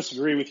I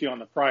disagree with you on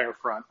the Pryor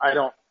front. I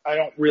don't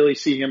really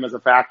see him as a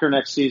factor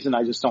next season.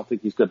 I just don't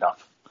think he's good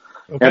enough.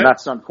 Okay. And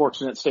that's an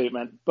unfortunate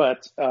statement,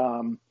 but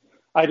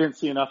I didn't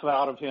see enough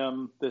out of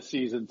him this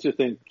season to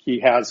think he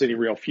has any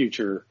real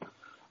future,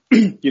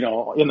 in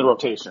the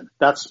rotation.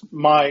 That's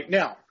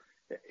now,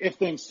 if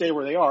things stay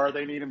where they are,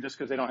 they need him just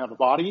because they don't have the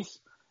bodies.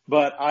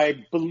 But I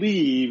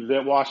believe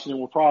that Washington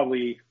will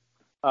probably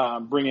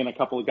bring in a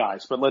couple of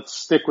guys. But let's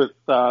stick with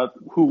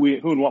who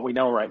and what we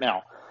know right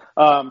now.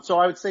 So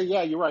I would say,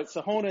 yeah, you're right.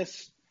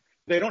 Sahonis,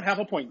 they don't have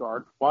a point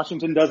guard.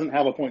 Washington doesn't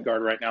have a point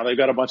guard right now. They've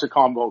got a bunch of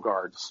combo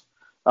guards,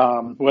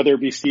 whether it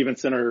be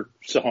Stevenson or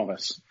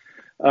Sahonis.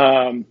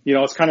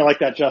 It's kind of like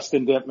that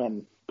Justin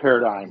Dentman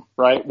paradigm,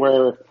 right?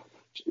 Where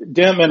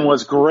Dentman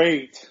was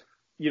great,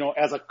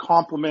 as a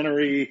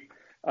complementary,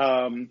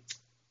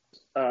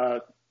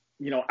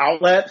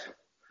 outlet,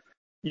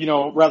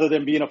 rather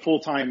than being a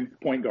full-time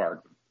point guard.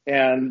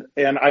 And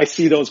I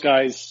see those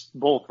guys,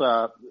 both,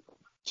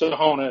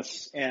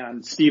 Sahonis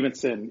and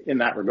Stevenson in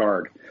that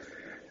regard.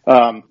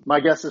 My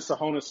guess is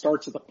Sahonis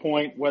starts at the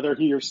point, whether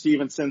he or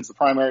Stevenson's the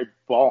primary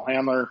ball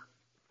handler.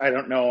 I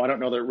don't know. I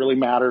don't know that it really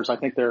matters. I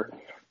think they're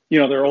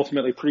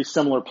ultimately pretty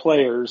similar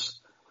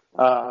players.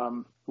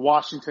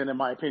 Washington, in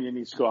my opinion,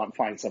 needs to go out and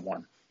find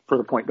someone for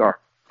the point guard.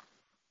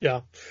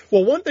 Yeah.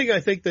 Well, one thing I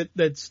think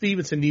that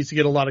Stevenson needs to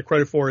get a lot of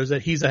credit for is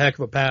that he's a heck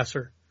of a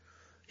passer.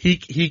 He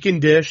can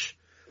dish.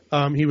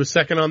 He was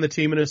second on the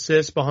team in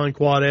assists behind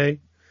Quad A.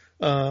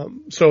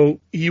 So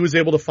he was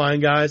able to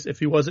find guys if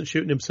he wasn't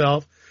shooting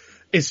himself.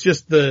 It's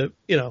just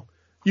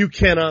you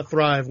cannot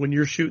thrive when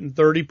you're shooting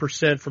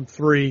 30% from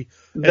 3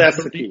 and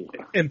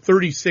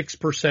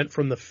 36%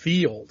 from the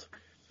field.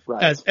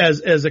 Right.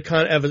 As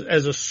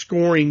a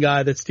scoring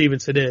guy that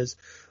Stevenson is.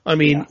 I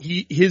mean,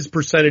 his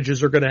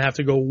percentages are going to have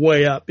to go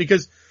way up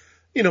because,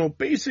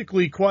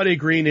 basically Quad A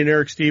Green and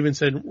Eric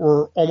Stevenson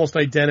were almost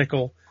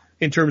identical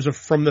in terms of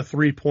from the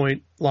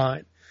 3-point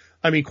line.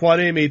 I mean, Quad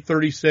A made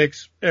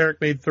 36,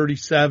 Eric made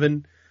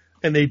 37,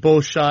 and they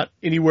both shot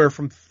anywhere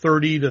from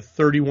 30 to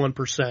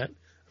 31%. I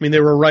mean, they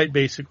were right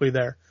basically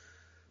there.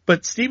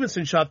 But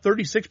Stevenson shot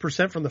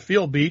 36% from the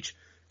field, Beach.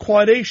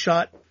 Quad A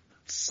shot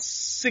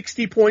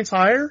 60 points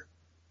higher.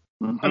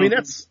 Mm-hmm. I mean,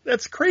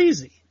 that's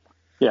crazy.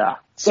 Yeah.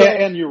 So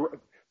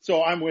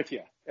I'm with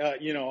you.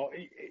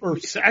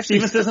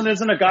 Stevenson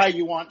isn't a guy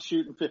you want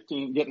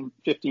getting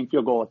 15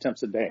 field goal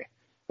attempts a day,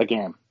 a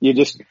game. You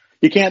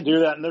can't do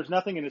that. And there's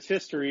nothing in his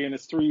history in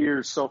his 3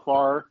 years so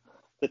far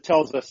that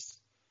tells us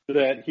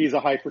that he's a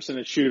high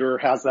percentage shooter,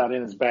 has that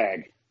in his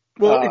bag.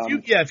 Well,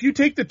 if you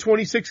take the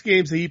 26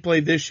 games that he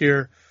played this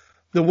year,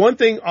 the one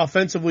thing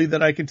offensively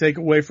that I can take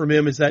away from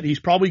him is that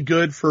he's probably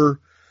good for,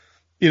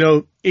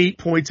 8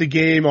 points a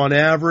game on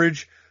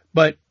average,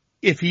 but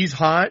if he's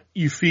hot,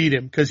 you feed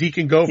him because he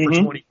can go for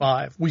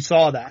 25. We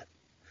saw that.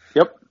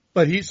 Yep.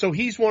 But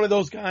he's one of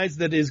those guys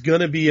that is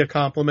going to be a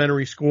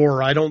complimentary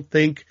scorer. I don't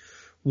think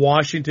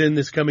Washington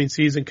this coming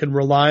season can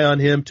rely on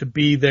him to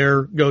be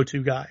their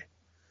go-to guy.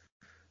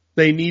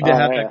 They need to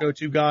have that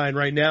go-to guy, and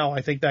right now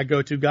I think that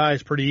go-to guy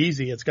is pretty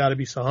easy. It's got to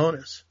be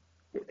Sahonis.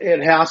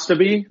 It has to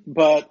be,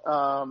 but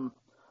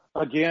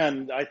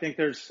again, I think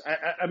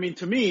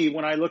to me,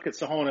 when I look at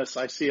Sahonis,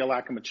 I see a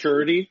lack of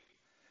maturity,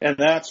 and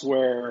that's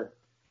where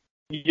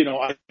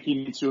I think he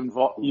needs to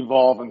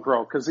evolve and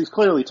grow because he's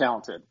clearly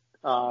talented.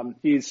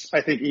 He's,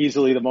 I think,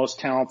 easily the most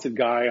talented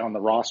guy on the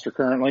roster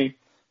currently.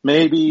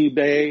 Maybe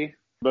Bay,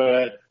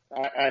 but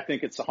I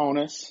think it's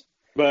Sahonis.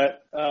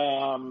 But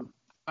I'm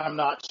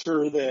not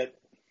sure that,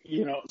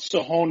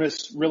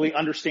 Sahonis really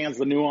understands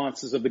the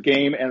nuances of the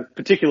game and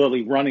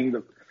particularly running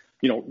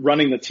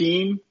the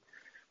team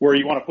where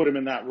you want to put him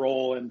in that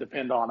role and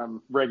depend on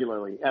him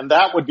regularly. And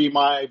that would be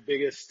my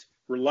biggest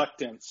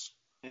reluctance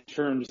in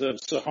terms of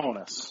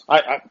Sahonis.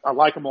 I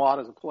like him a lot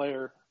as a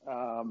player.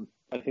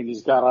 I think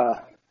he's got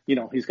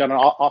an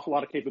awful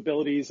lot of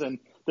capabilities, and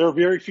there are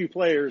very few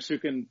players who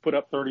can put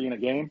up 30 in a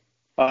game.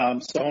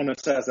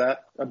 Sahonis has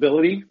that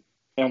ability,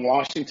 and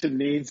Washington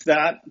needs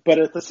that. But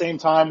at the same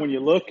time, when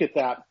you look at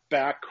that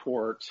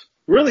backcourt,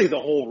 really the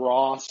whole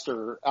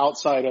roster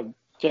outside of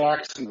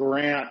Jackson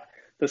Grant,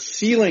 the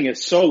ceiling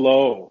is so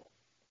low,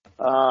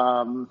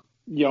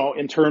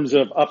 in terms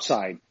of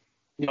upside.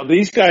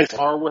 These guys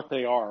are what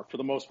they are for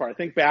the most part. I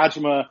think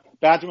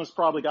Badgema's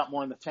probably got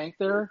more in the tank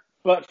there,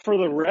 but for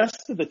the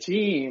rest of the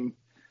team,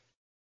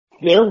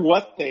 they're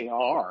what they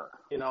are.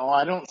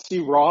 I don't see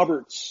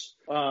Roberts,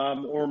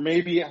 or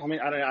maybe, I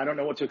don't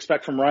know what to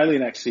expect from Riley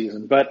next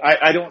season, but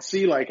I don't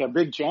see like a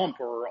big jump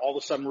or all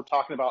of a sudden we're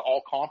talking about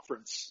all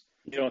conference,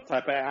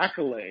 type of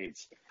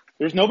accolades.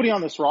 There's nobody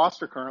on this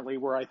roster currently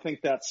where I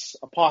think that's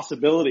a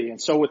possibility.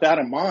 And so with that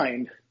in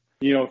mind,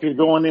 if you're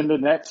going into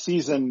next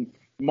season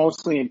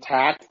mostly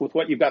intact with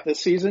what you've got this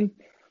season,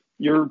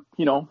 you're,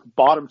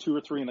 bottom 2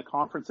 or 3 in the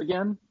conference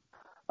again.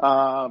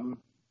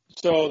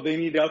 So they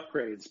need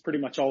upgrades pretty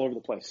much all over the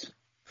place.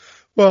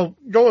 Well,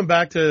 going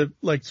back to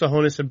like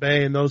Sahonis and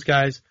Bay and those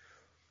guys,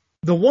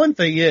 the one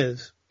thing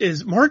is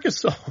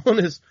Marcus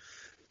Sahonis,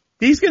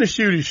 he's going to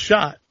shoot his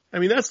shot. I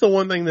mean, that's the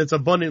one thing that's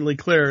abundantly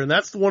clear, and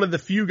that's one of the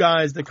few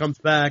guys that comes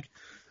back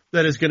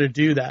that is going to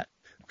do that.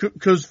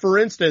 Because, for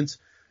instance,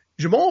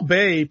 Jamal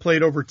Bay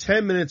played over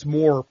 10 minutes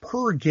more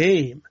per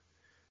game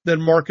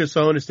than Marcus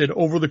Sahonis did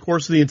over the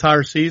course of the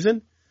entire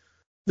season.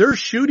 Their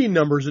shooting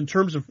numbers in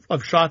terms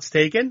of shots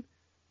taken,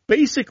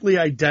 basically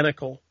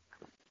identical.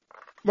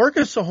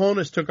 Marcus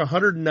Sahonis took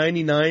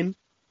 199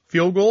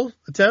 field goal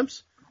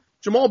attempts.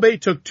 Jamal Bay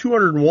took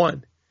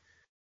 201.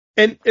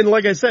 And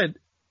like I said,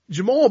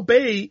 Jamal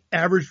Bay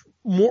averaged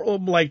more,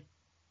 like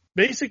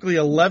basically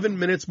 11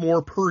 minutes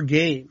more per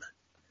game.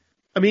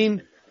 I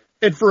mean,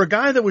 and for a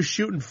guy that was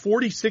shooting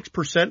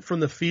 46% from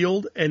the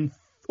field and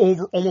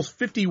over almost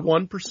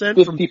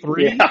 51% from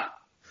three, yeah.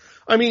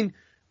 I mean,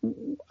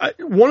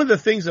 one of the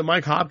things that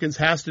Mike Hopkins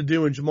has to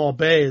do in Jamal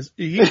Bay is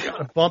he's got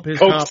to bump his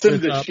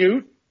confidence up.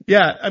 Shoot.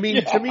 Yeah, I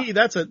mean, to me,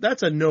 that's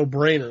a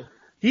no-brainer.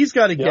 He's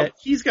got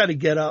to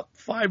get up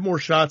 5 more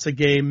shots a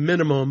game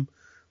minimum,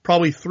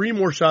 probably 3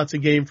 more shots a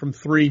game from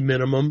 3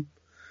 minimum.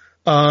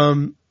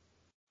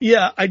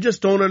 I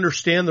just don't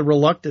understand the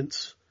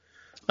reluctance.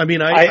 I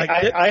mean,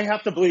 I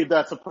have to believe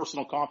that's a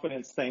personal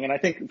confidence thing, and I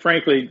think,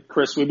 frankly,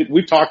 Chris,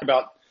 we've talked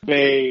about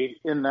Bay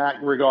in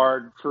that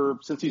regard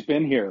since he's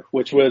been here,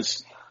 which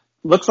was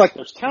looks like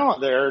there's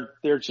talent there.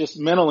 They're just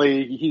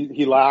mentally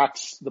he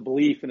lacks the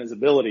belief in his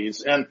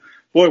abilities, and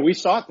boy, we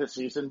saw it this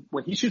season.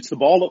 When he shoots the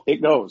ball,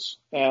 it goes,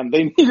 and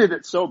they needed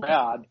it so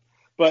bad.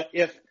 But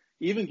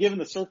even given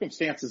the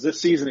circumstances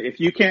this season, if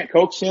you can't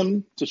coax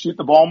him to shoot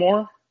the ball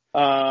more,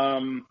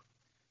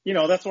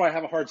 that's why I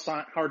have a hard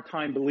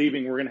time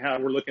believing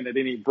we're looking at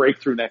any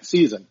breakthrough next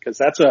season,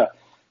 because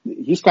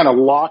he's kind of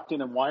locked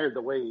in and wired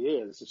the way he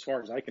is, as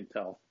far as I can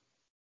tell.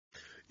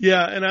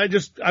 Yeah, and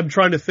I'm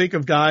trying to think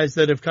of guys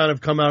that have kind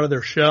of come out of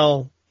their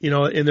shell,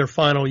 in their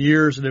final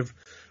years and have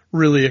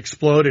really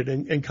exploded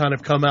and kind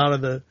of come out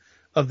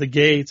of the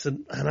gates,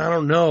 and I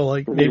don't know,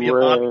 like maybe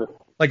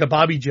a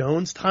Bobby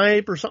Jones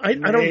type or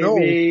something. I don't know.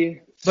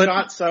 But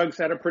Scott Suggs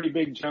had a pretty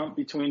big jump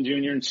between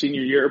junior and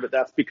senior year, but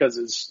that's because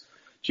his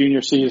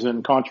junior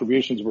season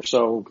contributions were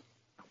so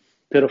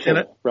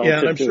pitiful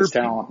relative to his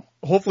talent.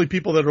 Hopefully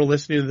people that are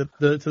listening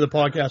to the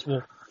podcast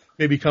will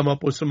maybe come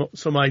up with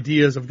some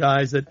ideas of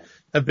guys that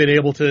have been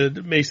able to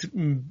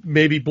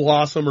maybe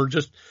blossom or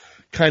just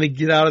kind of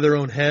get out of their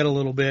own head a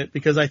little bit,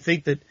 because I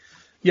think that,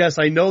 yes,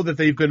 I know that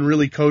they've been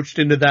really coached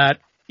into that,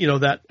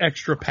 that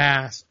extra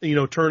pass,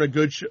 turn a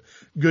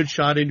good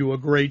shot into a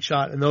great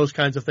shot and those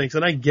kinds of things.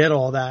 And I get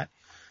all that,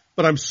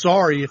 but I'm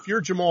sorry, if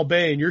you're Jamal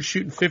Bay and you're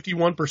shooting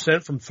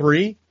 51% from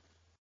 3,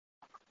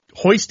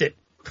 hoist it.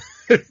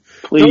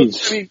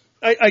 Please.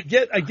 I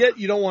get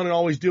you don't want to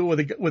always do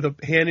it with a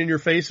hand in your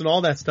face and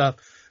all that stuff,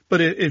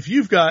 but if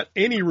you've got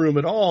any room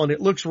at all and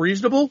it looks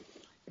reasonable,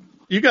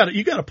 you got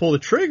to pull the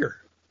trigger.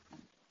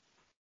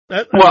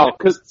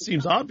 Because it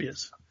seems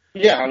obvious.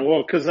 Yeah,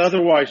 well, because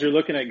otherwise you're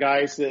looking at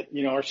guys that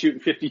are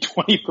shooting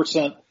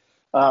 20%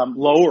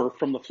 lower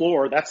from the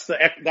floor. That's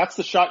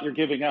the shot you're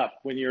giving up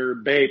when you're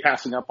Bay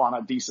passing up on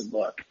a decent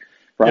look,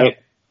 right?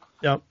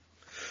 Yep.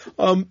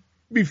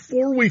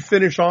 Before we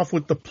finish off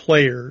with the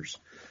players,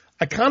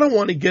 I kind of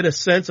want to get a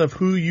sense of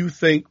who you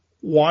think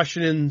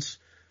Washington's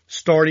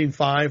starting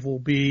 5 will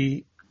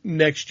be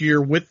next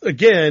year.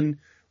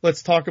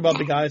 Let's talk about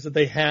the guys that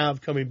they have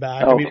coming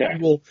back. Okay. I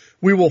mean,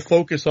 we will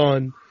focus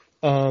on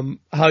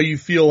how you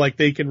feel like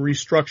they can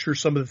restructure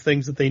some of the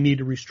things that they need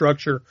to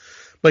restructure,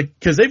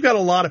 because they've got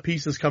a lot of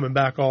pieces coming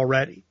back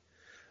already.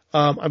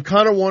 I'm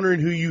kind of wondering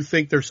who you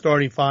think their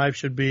starting five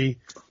should be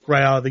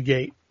right out of the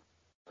gate.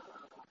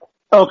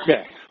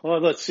 Okay, well,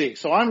 let's see.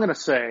 So I'm going to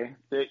say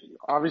that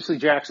obviously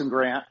Jackson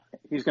Grant,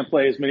 he's going to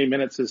play as many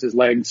minutes as his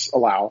legs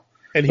allow.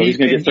 And so he's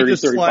going to get 30,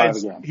 35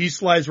 again. He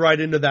slides right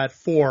into that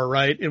 4,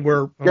 right? And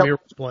where Amir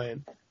was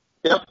playing.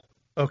 Yep.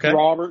 Okay.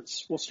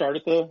 Roberts will start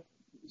at the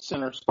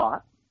center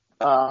spot.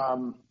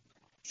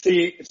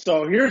 See,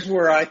 so here's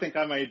where I think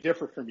I may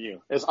differ from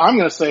you. Is I'm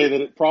going to say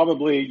that it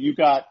probably you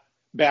got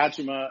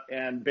Bajema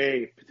and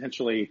Bay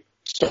potentially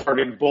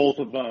starting both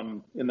of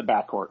them in the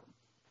backcourt.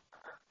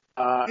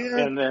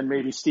 And then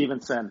maybe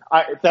Stevenson.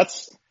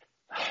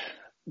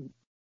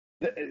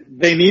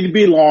 They need to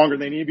be longer.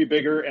 They need to be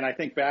bigger. And I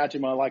think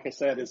Bajema, like I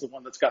said, is the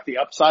one that's got the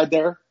upside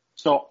there.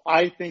 So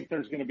I think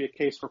there's going to be a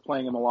case for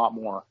playing him a lot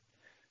more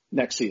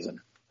next season.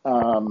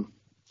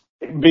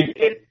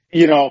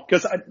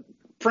 Because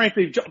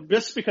frankly,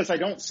 just because I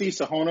don't see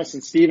Sahonis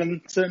and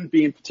Stevenson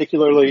being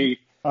particularly,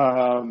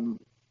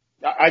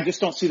 I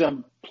just don't see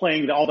them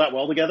playing all that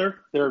well together.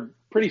 They're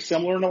pretty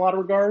similar in a lot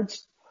of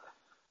regards.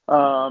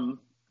 The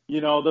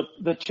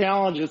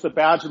challenge is that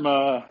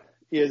Bajema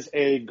is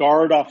a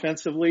guard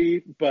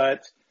offensively,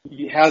 but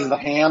he has the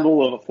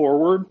handle of a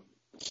forward.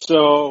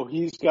 So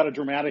he's got to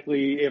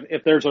dramatically,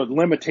 if there's a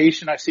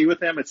limitation I see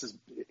with him,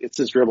 it's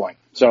his dribbling.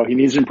 So he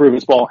needs to improve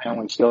his ball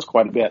handling skills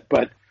quite a bit.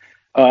 But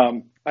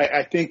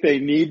I think they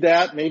need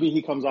that. Maybe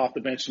he comes off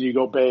the bench and you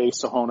go Bay,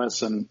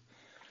 Sahonis,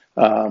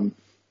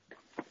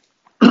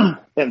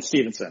 and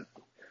Stevenson.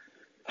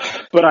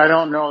 But I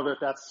don't know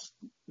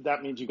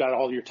that means you got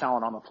all your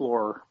talent on the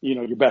floor,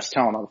 your best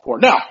talent on the floor.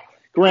 Now,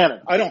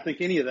 granted, I don't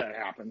think any of that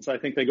happens. I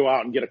think they go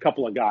out and get a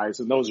couple of guys,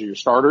 and those are your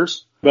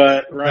starters.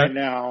 But right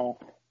now,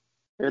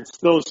 it's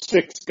those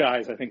 6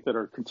 guys, I think, that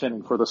are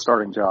contending for the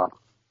starting job.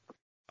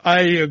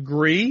 I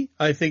agree.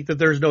 I think that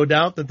there's no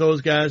doubt that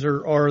those guys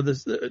are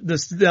this.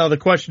 Now, the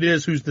question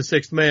is, who's the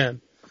 6th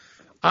man?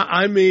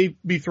 I may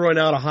be throwing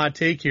out a hot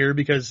take here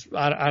because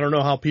I don't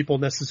know how people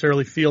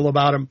necessarily feel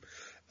about him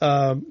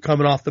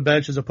coming off the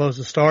bench as opposed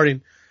to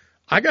starting.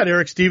 I got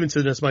Eric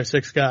Stevenson as my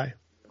 6th guy.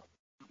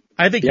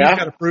 I think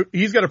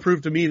he's got to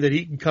prove to me that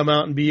he can come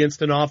out and be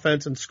instant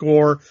offense and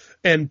score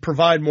and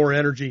provide more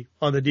energy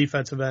on the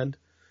defensive end.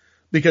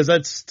 Because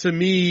that's, to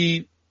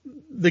me,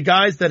 the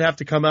guys that have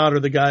to come out are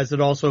the guys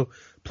that also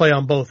play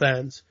on both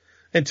ends.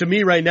 And to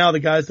me right now, the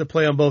guys that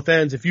play on both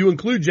ends, if you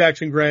include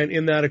Jackson Grant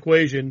in that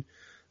equation,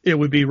 it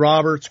would be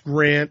Roberts,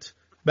 Grant,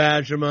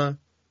 Bajema,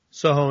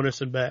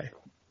 Sahonis, and Bay.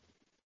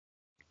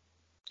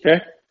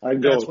 Okay,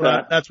 I'd go with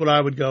that. That's what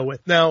I would go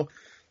with. Now,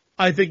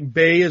 I think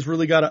Bay has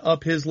really got to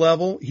up his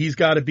level. He's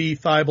got to be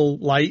Thibault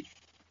light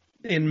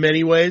in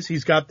many ways.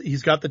 He's got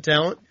the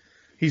talent.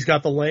 He's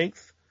got the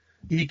length.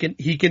 He's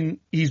been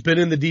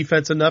in the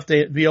defense enough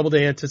to be able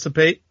to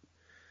anticipate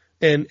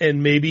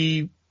and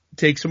maybe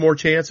take some more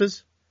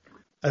chances.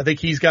 I think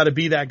he's got to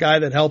be that guy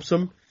that helps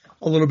him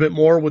a little bit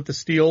more with the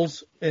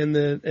steals and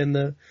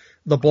the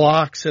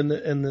blocks and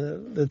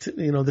the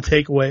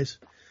takeaways.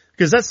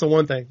 Because that's the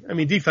one thing. I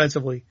mean,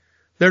 defensively,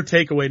 their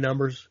takeaway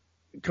numbers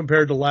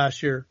compared to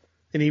last year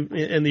and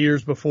the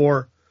years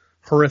before,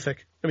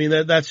 horrific. I mean,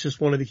 that's just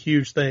one of the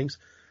huge things.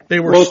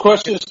 Well, the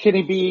question is, can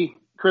he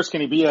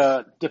be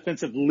a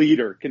defensive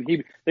leader? They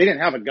didn't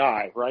have a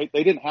guy, right?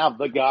 They didn't have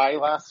the guy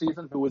last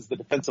season who was the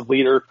defensive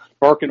leader,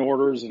 barking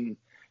orders and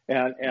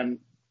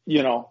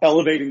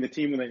elevating the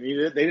team when they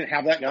needed it. They didn't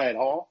have that guy at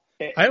all.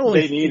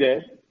 They need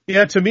it.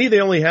 Yeah, to me, they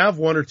only have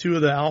 1 or 2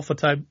 of the alpha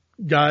type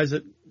guys,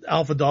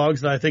 alpha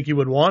dogs that I think you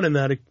would want in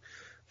that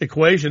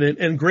equation.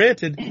 And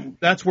granted,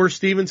 that's where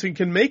Stevenson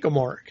can make a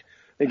mark.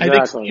 Exactly.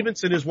 I think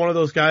Stevenson is one of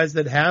those guys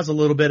that has a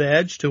little bit of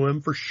edge to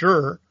him for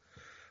sure.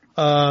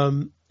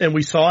 And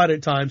we saw it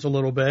at times a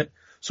little bit.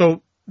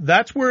 So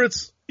that's where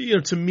it's,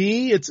 to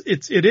me, it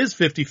is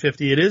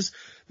 50-50. It is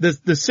the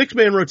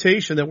 6-man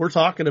rotation that we're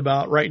talking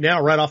about right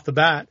now, right off the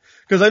bat,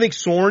 because I think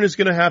Soren is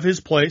going to have his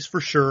place for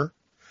sure.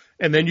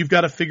 And then you've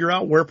got to figure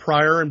out where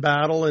Pryor and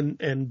Battle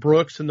and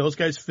Brooks and those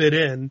guys fit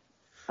in.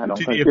 I don't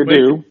think they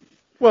do.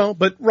 Well,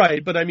 but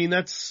I mean,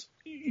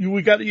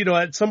 we got,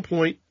 at some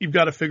point you've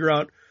got to figure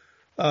out,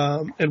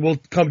 and we'll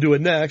come to it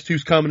next,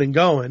 who's coming and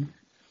going.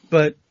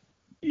 But,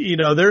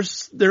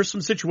 there's some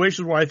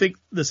situations where I think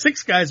the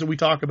 6 guys that we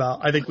talk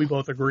about, I think we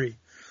both agree.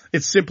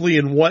 It's simply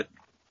in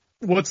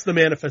what's the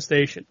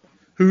manifestation?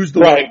 Who's the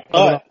one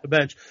coming off the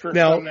bench?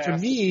 Now, to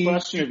me,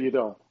 question of you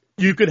though.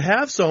 You could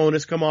have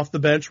Sahonis come off the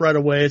bench right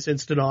away as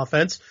instant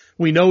offense.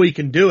 We know he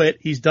can do it.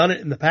 He's done it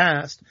in the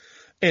past.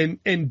 And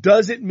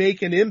does it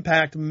make an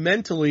impact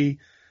mentally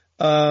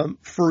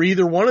for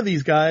either one of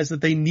these guys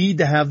that they need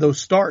to have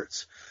those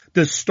starts?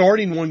 Does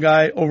starting one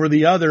guy over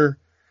the other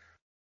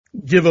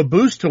give a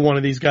boost to one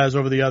of these guys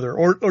over the other?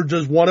 Or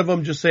does one of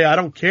them just say, I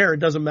don't care, it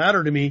doesn't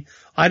matter to me,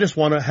 I just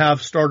want to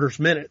have starters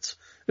minutes.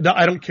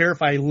 I don't care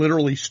if I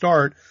literally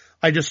start,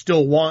 I just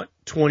still want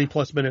 20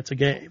 plus minutes a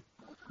game.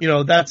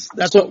 That's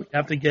what we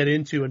have to get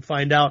into and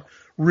find out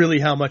really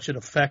how much it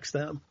affects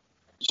them.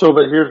 So,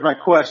 but here's my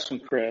question,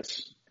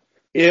 Chris.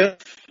 If,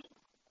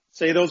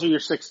 say those are your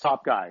 6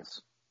 top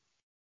guys,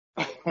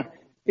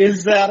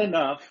 is that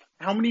enough?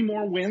 How many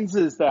more wins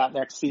is that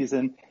next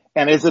season?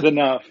 And is it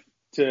enough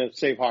to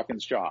save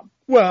Hawkins' job?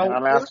 Well, and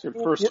I'm asking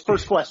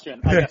first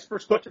question. I guess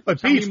first question.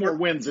 But how many more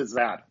wins is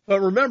that?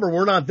 But remember,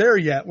 we're not there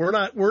yet. We're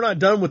not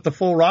done with the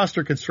full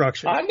roster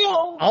construction. I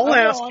know. I'll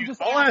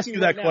ask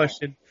you that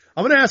question.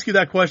 I'm going to ask you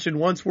that question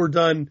once we're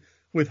done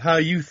with how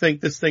you think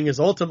this thing is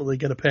ultimately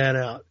going to pan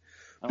out.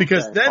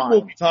 Because then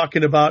we'll be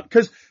talking about,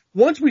 because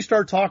once we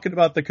start talking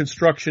about the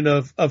construction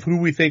of who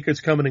we think is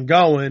coming and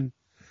going,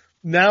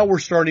 now we're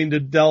starting to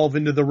delve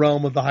into the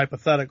realm of the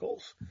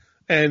hypotheticals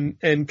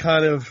and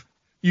kind of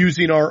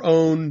using our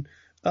own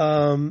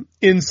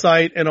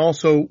insight and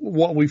also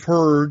what we've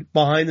heard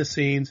behind the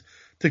scenes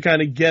to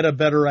kind of get a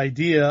better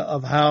idea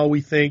of how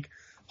we think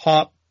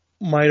Hop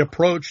might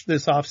approach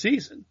this off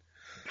season.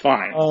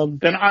 Fine.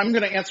 Then I'm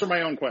going to answer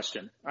my own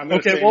question. I'm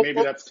going to say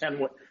maybe that's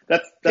 10.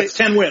 That's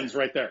 10 wins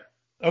right there.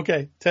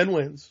 Okay, 10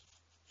 wins.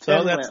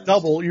 So that's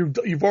double.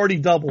 You've already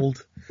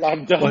doubled.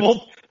 I've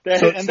doubled.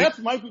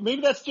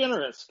 Maybe that's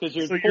generous because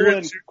you're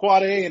pulling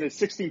Quad A and it's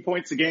 16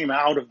 points a game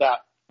out of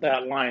that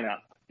lineup.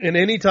 And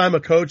anytime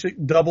a coach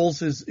doubles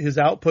his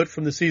output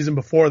from the season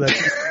before,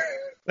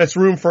 that's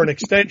room for an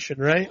extension,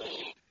 right?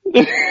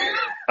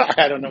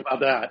 I don't know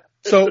about that.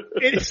 So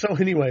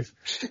anyways,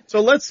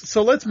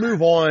 let's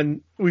move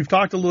on. We've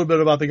talked a little bit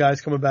about the guys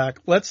coming back.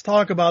 Let's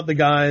talk about the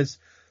guys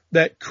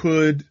that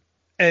could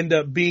end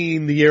up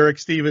being the Eric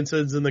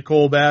Stevensons and the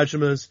Cole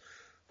Bajamas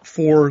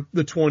for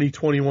the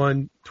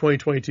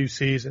 2021-2022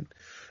 season.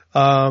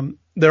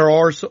 There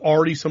are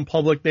already some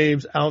public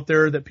names out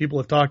there that people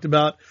have talked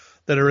about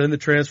that are in the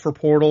transfer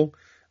portal.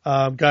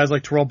 Guys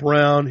like Terrell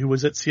Brown, who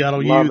was at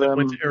Seattle U, that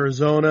went to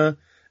Arizona,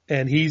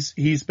 and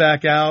he's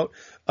back out.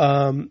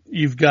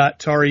 You've got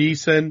Tari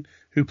Eason,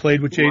 who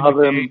played with Jaden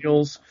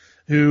McDaniels,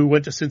 who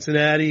went to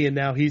Cincinnati, and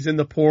now he's in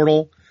the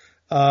portal.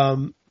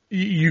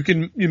 You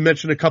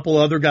mentioned a couple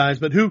other guys,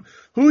 but who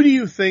do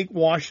you think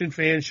Washington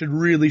fans should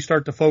really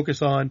start to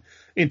focus on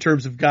in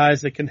terms of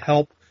guys that can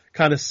help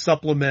kind of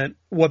supplement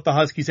what the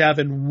Huskies have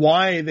and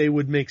why they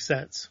would make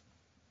sense?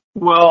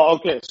 Well,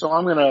 okay, so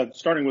I'm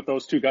starting with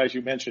those 2 guys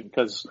you mentioned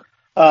because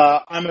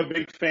I'm a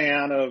big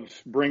fan of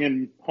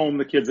bringing home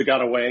the kids that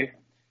got away,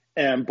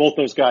 and both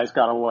those guys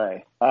got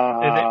away.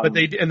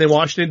 And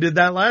Washington did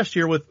that last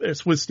year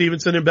with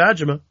Stevenson and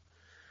Badgema.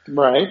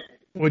 Right.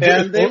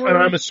 And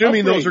I'm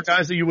assuming those are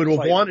guys that you would have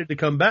wanted to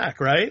come back,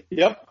 right?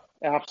 Yep,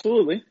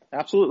 absolutely.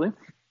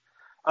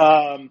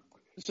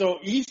 So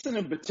Easton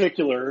in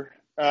particular,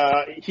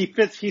 he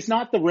fits. He's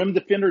not the rim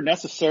defender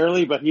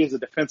necessarily, but he is a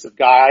defensive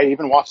guy.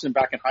 Even watching him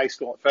back in high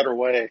school at Federal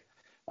Way,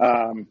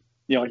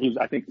 he's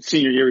I think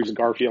senior year he's in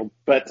Garfield,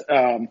 but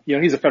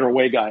he's a Federal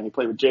Way guy and he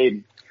played with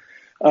Jaden.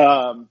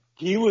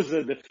 He was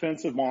a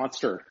defensive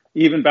monster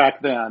even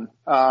back then.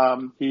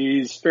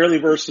 He's fairly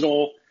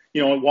versatile.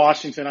 At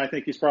Washington, I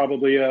think he's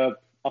probably a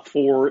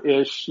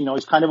 4-ish.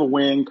 He's kind of a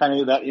wing, kind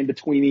of that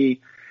in-betweeny,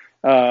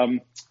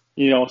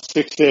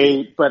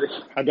 6'8", but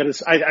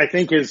I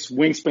think his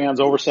wingspan's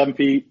over 7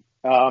 feet.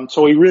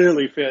 So he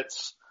really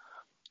fits,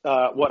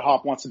 what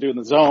Hop wants to do in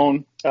the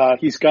zone.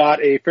 He's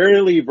got a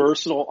fairly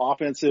versatile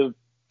offensive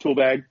tool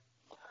bag.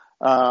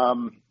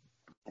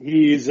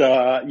 He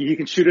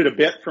can shoot it a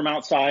bit from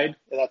outside.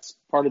 That's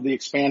part of the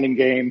expanding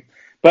game.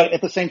 But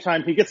at the same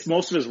time, he gets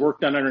most of his work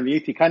done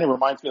underneath. He kind of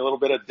reminds me a little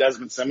bit of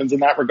Desmond Simmons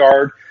in that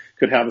regard.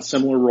 Could have a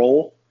similar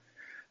role.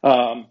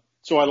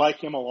 So I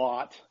like him a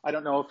lot. I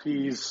don't know if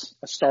he's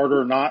a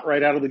starter or not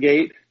right out of the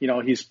gate.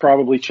 He's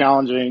probably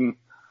challenging,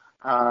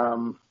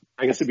 I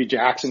guess it'd be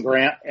Jackson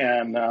Grant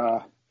and,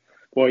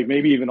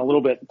 maybe even a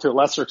little bit to a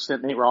lesser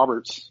extent, Nate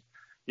Roberts,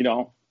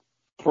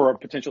 for a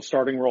potential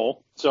starting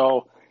role.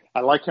 So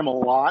I like him a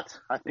lot.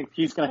 I think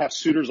he's going to have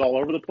suitors all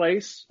over the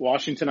place.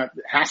 Washington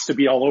has to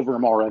be all over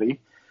him already.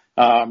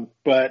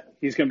 But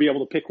he's going to be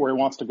able to pick where he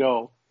wants to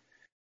go.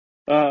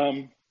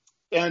 And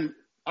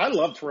I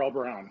love Terrell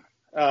Brown.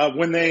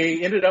 When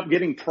they ended up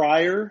getting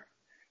Pryor,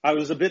 I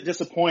was a bit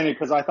disappointed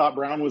because I thought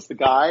Brown was the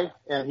guy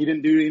and he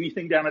didn't do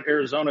anything down at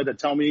Arizona to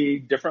tell me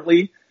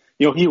differently.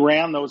 He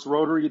ran those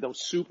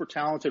super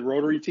talented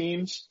Rotary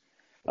teams,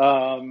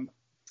 with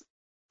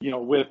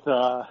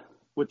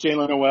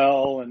Jalen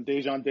Noel and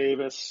Dejon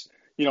Davis.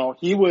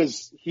 He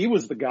was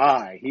the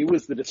guy. He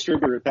was the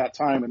distributor at that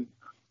time. And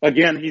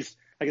again, he's,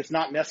 I guess,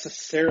 not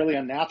necessarily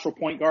a natural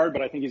point guard,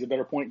 but I think he's a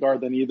better point guard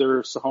than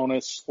either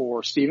Sahonis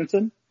or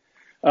Stevenson.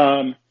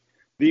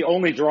 The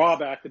only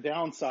drawback, the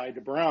downside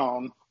to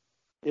Brown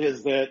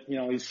is that,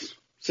 he's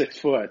 6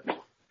 foot.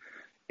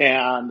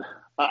 And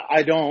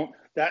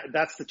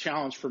that's the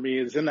challenge for me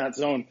is in that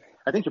zone.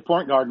 I think your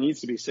point guard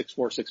needs to be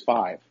 6'4",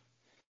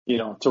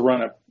 6'5", to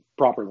run it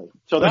properly.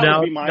 So that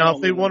would be my now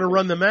if they want to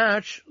run the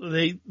match,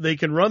 they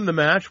can run the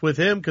match with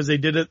him because they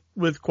did it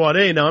with Quad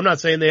A. Now I'm not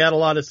saying they had a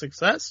lot of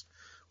success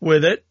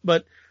with it,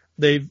 but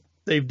they've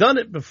done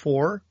it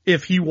before.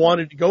 If he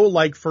wanted to go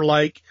like for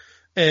like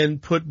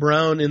and put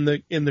Brown in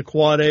the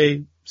Quad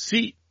A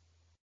seat,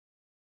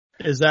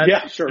 is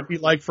that sure. be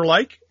like for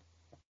like?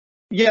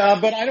 Yeah,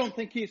 but I don't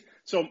think he's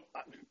 – so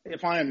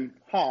if I'm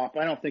Hop,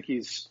 I don't think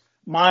he's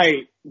 –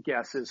 my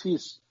guess is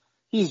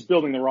he's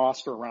building the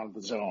roster around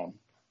the zone.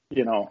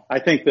 I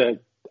think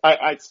that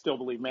I still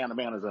believe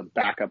man-to-man is a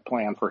backup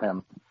plan for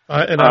him.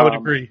 I would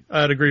agree.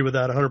 I'd agree with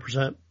that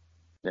 100%.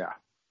 Yeah.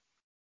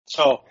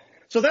 So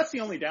that's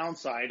the only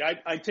downside.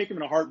 I'd take him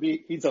in a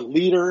heartbeat. He's a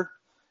leader,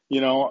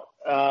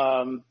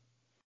 and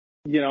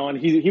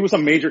he was a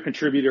major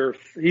contributor.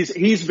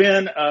 He's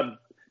been a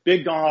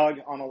big dog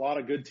on a lot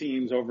of good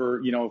teams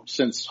over,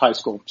 since high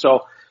school.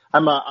 So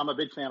I'm a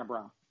big fan of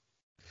Brown.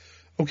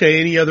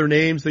 Okay. Any other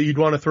names that you'd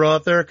want to throw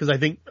out there? Cause I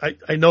think,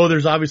 I know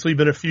there's obviously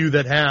been a few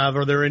that have.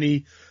 Are there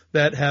any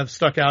that have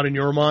stuck out in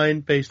your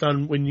mind based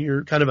on when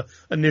your kind of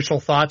initial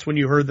thoughts when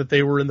you heard that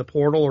they were in the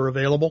portal or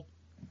available?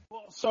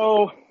 Well,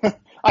 so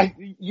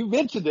you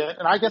mentioned it,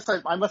 and I guess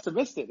I must have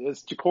missed it.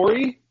 Is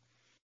Ja'Cory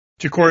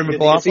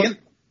McLaughlin?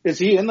 Is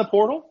he in the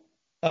portal?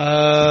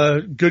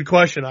 Good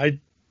question. I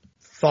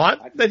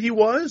thought that he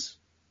was,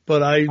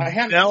 but I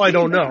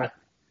don't know.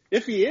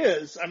 If he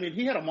is, I mean,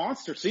 he had a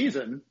monster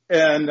season,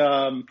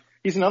 and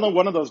he's another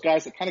one of those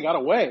guys that kind of got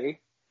away.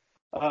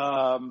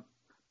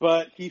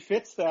 But he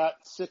fits that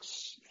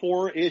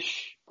 6'4"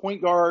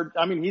 point guard.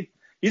 I mean,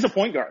 he's a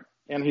point guard,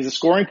 and he's a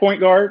scoring point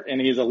guard, and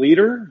he's a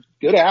leader,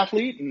 good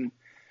athlete, and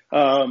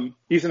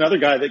he's another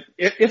guy that,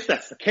 if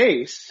that's the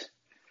case,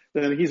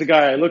 then he's a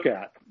guy I look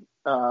at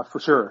for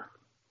sure.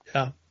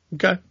 Yeah.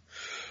 Okay.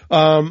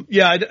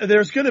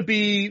 There's going to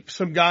be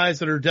some guys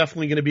that are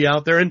definitely going to be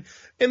out there. And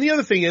the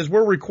other thing is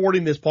we're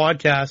recording this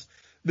podcast.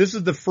 This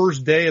is the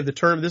first day of the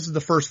term. This is the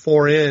first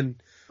 4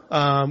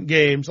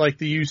 games, like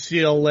the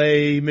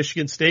UCLA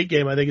Michigan State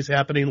game, I think is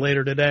happening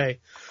later today.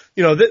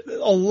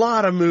 A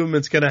lot of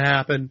movement's going to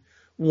happen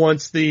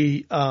once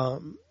the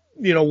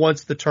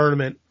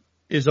tournament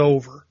is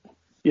over.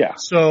 Yeah.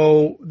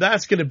 So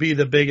that's going to be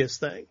the biggest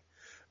thing,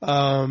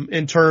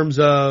 in terms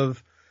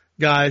of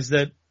guys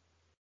that,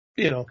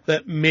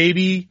 that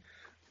maybe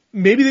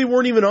they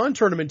weren't even on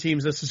tournament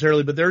teams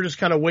necessarily, but they're just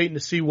kind of waiting to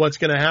see what's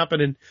going to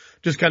happen and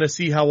just kind of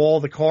see how all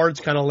the cards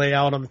kind of lay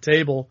out on the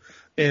table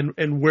and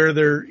where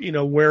they're,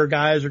 where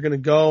guys are going to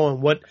go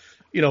and what,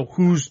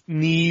 whose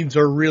needs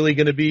are really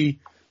going to be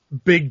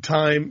big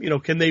time.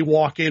 Can they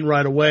walk in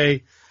right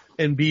away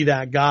and be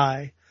that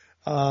guy?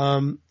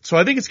 So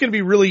I think it's going to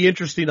be really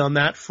interesting on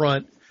that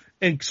front.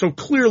 And so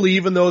clearly,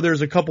 even though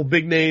there's a couple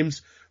big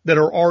names that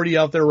are already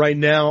out there right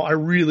now, I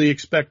really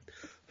expect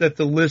that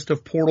the list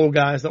of portal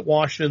guys that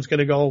Washington's going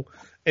to go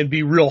and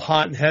be real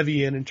hot and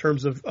heavy in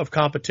terms of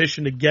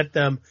competition to get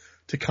them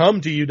to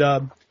come to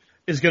UW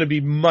is going to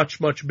be much,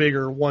 much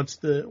bigger once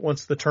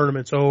the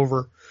tournament's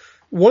over.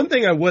 One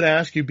thing I would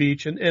ask you,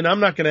 Beach, and I'm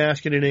not going to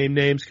ask you to name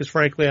names because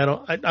frankly,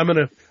 I'm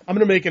going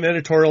to make an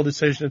editorial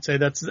decision and say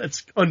that's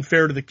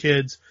unfair to the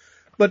kids.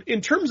 But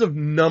in terms of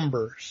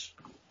numbers,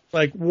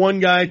 like 1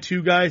 guy,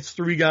 2 guys,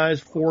 3 guys,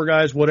 4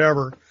 guys,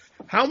 whatever,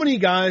 how many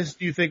guys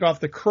do you think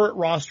off the current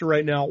roster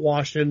right now at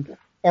Washington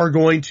are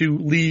going to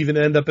leave and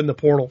end up in the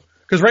portal?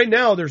 Because right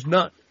now there's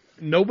none.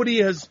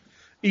 Nobody has,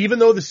 even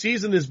though the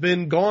season has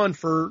been gone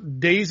for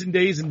days and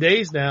days and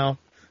days now,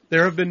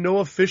 there have been no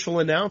official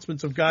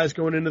announcements of guys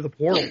going into the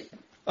portal.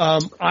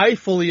 I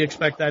fully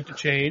expect that to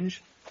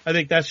change. I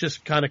think that's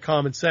just kind of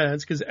common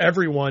sense because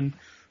everyone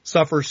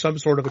suffers some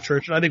sort of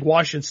attrition. I think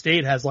Washington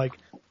State has like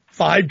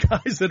 5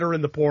 guys that are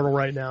in the portal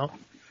right now.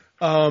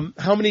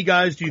 How many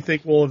guys do you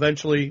think will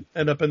eventually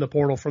end up in the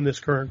portal from this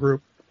current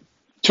group?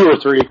 2 or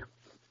 3.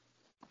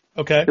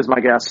 Okay. Is my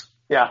guess.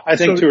 Yeah, I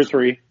think 2 or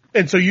 3.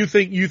 And so you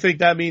think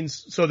that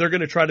means, so they're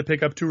going to try to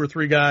pick up 2 or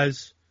 3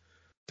 guys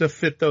to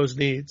fit those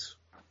needs?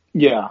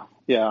 Yeah.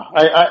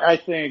 I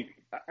think,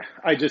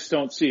 I just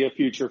don't see a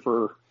future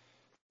for,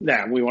 we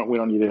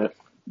don't need to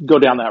go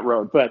down that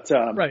road. But,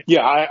 right.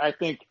 Yeah, I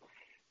think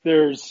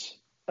there's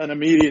an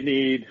immediate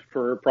need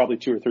for probably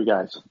 2 or 3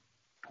 guys.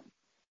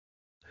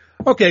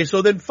 Okay,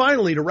 so then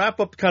finally, to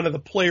wrap up kind of the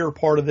player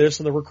part of this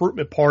and the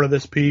recruitment part of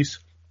this piece,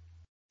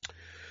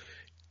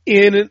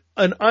 in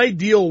an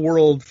ideal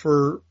world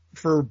for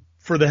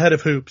the head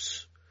of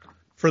hoops,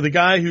 for the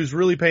guy who's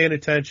really paying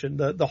attention,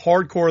 the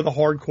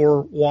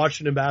hardcore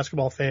Washington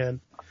basketball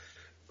fan,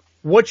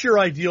 what's your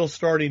ideal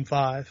starting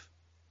 5?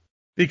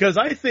 Because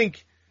I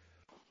think,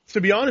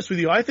 to be honest with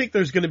you, I think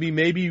there's going to be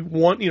maybe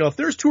one, if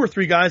there's 2 or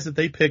 3 guys that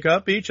they pick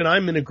up each, and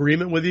I'm in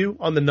agreement with you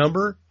on the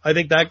number, I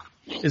think that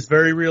is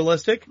very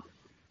realistic.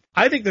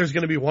 I think there's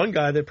going to be one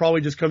guy that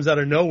probably just comes out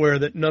of nowhere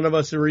that none of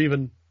us are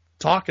even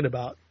talking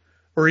about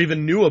or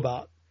even knew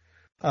about.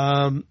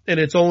 And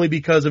it's only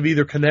because of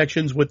either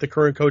connections with the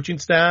current coaching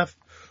staff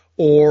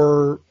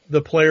or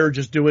the player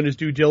just doing his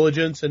due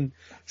diligence and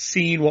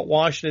seeing what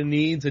Washington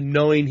needs and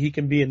knowing he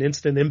can be an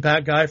instant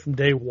impact guy from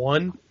day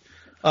one.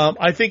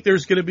 I think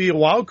there's going to be a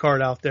wild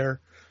card out there,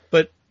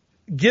 but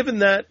given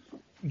that,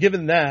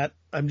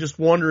 I'm just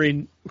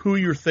wondering who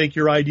you think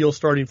your ideal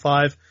starting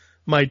 5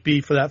 might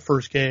be for that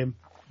first game,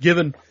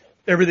 given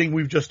everything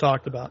we've just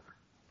talked about.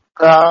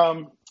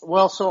 I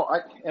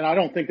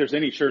don't think there's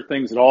any sure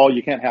things at all.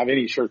 You can't have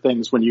any sure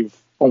things when you've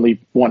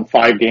only won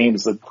 5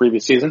 games the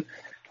previous season.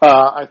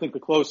 I think the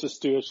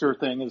closest to a sure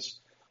thing is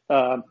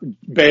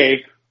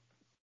Bay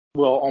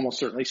will almost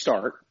certainly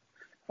start.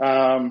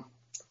 And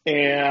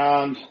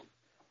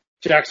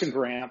Jackson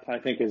Grant, I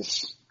think,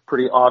 is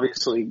pretty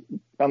obviously,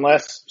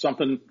 unless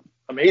something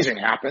amazing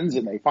happens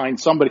and they find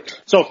somebody.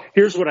 So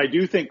here's what I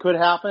do think could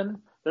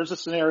happen. There's a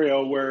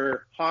scenario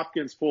where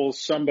Hopkins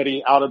pulls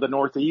somebody out of the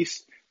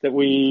Northeast that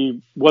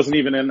wasn't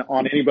even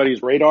on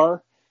anybody's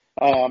radar,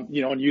 and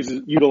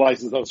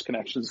utilizes those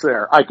connections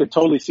there. I could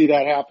totally see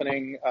that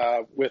happening,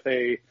 with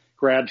a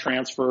grad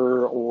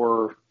transfer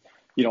or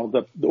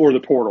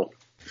the portal.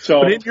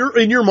 So, but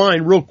in your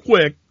mind, real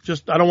quick,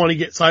 just I don't want to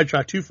get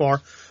sidetracked too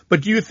far,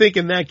 but do you think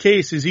in that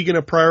case is he going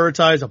to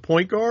prioritize a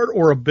point guard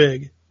or a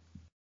big?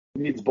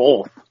 He needs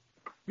both.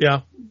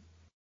 Yeah,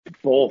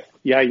 both.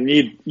 Yeah,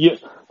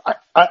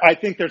 I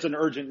think there's an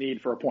urgent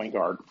need for a point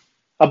guard,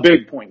 a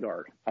big point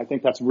guard. I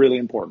think that's really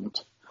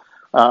important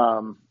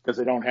because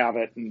they don't have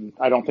it, and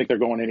I don't think they're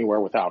going anywhere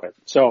without it.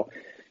 So,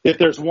 if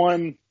there's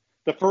one,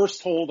 the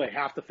first hole they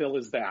have to fill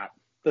is that.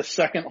 The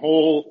second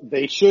hole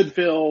they should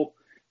fill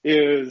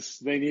is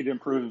they need to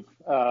improve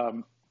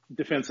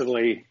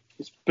defensively,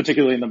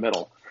 particularly in the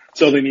middle.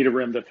 So they need a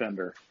rim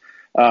defender.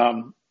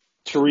 Tari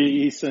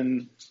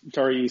Eason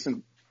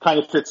kind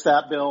of fits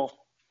that bill,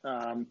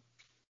 kind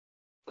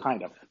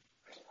of.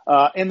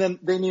 And then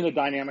they need a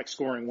dynamic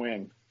scoring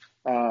wing.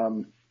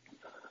 And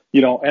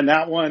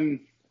that one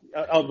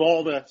of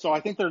all so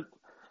I think the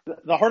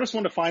hardest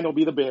one to find will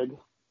be the big.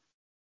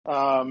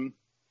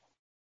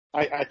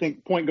 I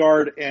think point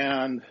guard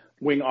and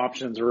wing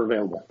options are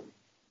available.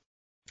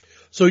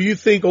 So you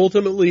think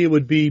ultimately it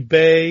would be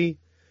Bay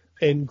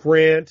and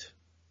Grant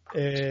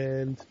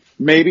and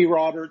maybe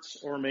Roberts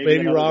or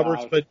maybe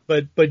Roberts,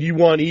 but you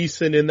want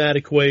Eason in that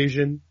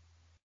equation?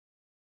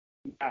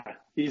 Yeah,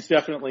 he's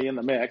definitely in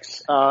the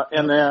mix.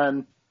 And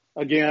then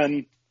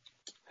again,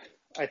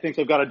 I think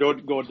they've got to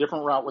go a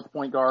different route with the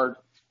point guard,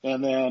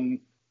 and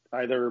then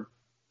either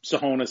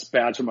Sahonis,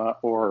 Bajema,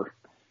 or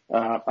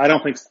I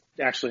don't think.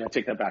 Actually, I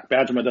take that back.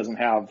 Bajema doesn't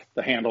have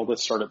the handle to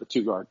start at the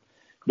two guard.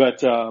 But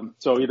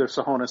so either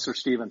Sahonis or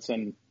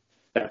Stevenson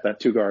at that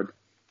two guard.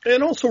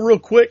 And also real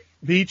quick,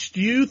 Beach,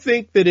 do you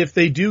think that if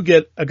they do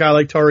get a guy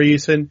like Tari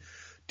Eason,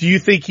 do you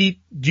think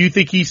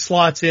he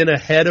slots in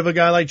ahead of a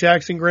guy like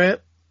Jackson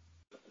Grant?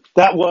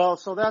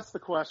 So that's the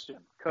question.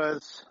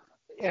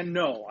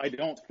 No, I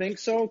don't think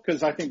so,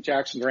 because I think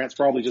Jackson Grant's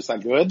probably just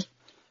that good.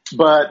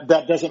 But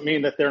that doesn't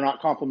mean that they're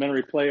not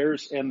complementary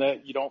players and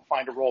that you don't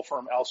find a role for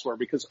them elsewhere,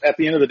 because at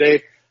the end of the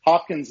day,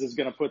 Hopkins is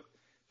going to put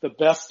the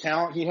best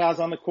talent he has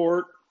on the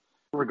court,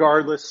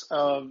 regardless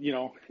of,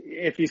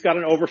 if he's got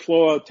an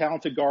overflow of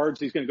talented guards,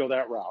 he's going to go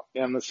that route.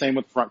 And the same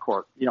with the front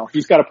court.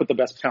 He's got to put the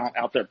best talent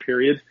out there,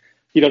 period.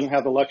 He doesn't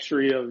have the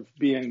luxury of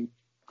being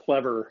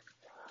clever,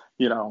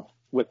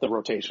 with the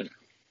rotation.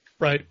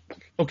 Right.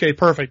 Okay,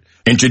 perfect.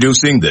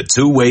 Introducing the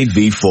Two-Way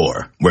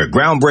V4, where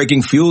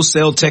groundbreaking fuel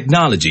cell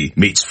technology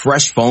meets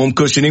fresh foam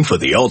cushioning for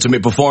the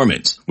ultimate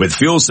performance. With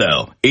fuel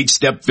cell, each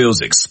step feels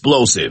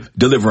explosive,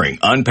 delivering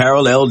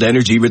unparalleled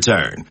energy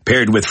return.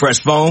 Paired with fresh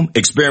foam,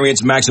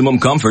 experience maximum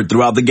comfort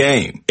throughout the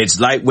game. Its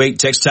lightweight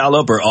textile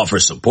upper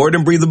offers support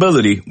and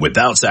breathability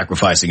without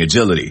sacrificing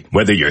agility.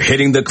 Whether you're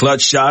hitting the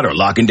clutch shot or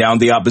locking down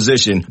the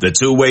opposition, the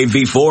Two-Way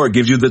V4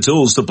 gives you the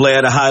tools to play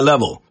at a high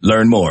level.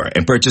 Learn more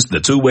and purchase the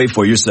Two-Way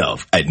for yourself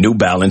at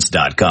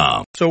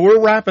newbalance.com. So we're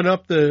wrapping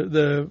up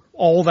the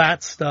all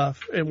that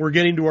stuff, and we're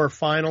getting to our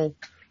final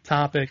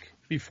topic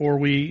before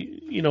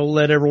we,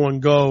 let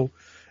everyone go.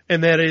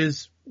 And that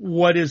is,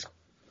 what is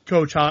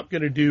Coach Hop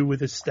going to do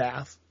with his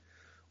staff?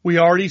 We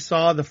already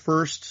saw the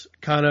first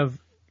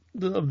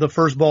the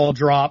first ball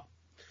drop,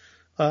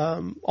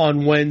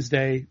 on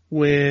Wednesday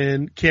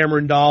when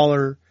Cameron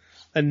Dollar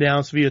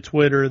announced via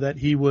Twitter that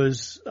he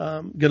was,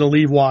 going to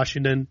leave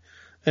Washington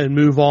and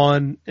move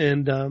on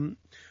and,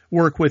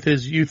 work with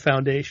his youth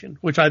foundation,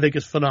 which I think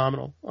is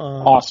phenomenal.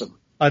 Awesome.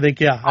 I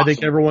think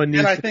everyone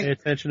needs to pay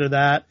attention to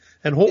that.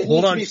 And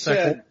hold on a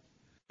second.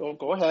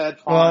 Go ahead.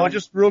 Well,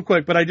 just real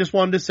quick, but I just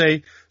wanted to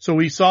say, so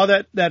we saw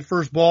that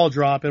first ball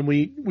drop, and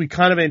we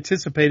kind of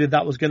anticipated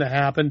that was going to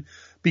happen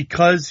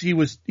because he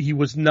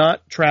was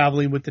not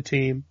traveling with the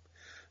team.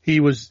 He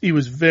was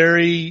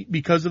very,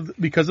 because of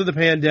the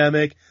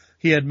pandemic,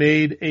 he had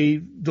made a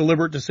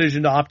deliberate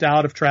decision to opt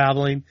out of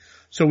traveling.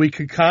 So we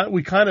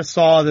kind of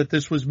saw that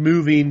this was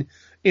moving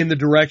in the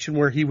direction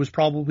where he was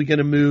probably going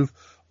to move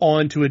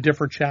on to a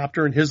different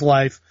chapter in his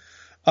life.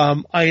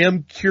 I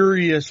am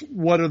curious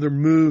what other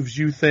moves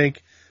you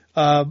think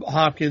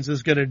Hopkins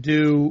is going to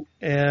do,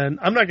 and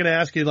I'm not going to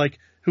ask you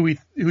who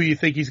you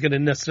think he's going to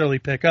necessarily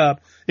pick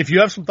up. If you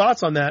have some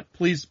thoughts on that,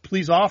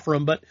 please offer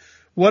them. But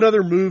what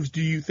other moves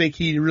do you think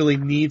he really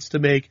needs to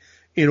make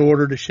in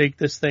order to shake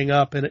this thing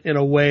up in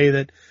a way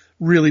that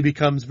really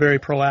becomes very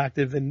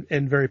proactive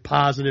and very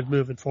positive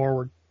moving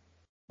forward?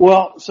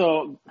 Well,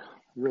 so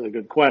really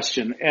good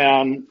question.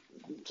 And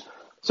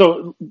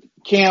so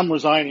Cam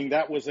resigning,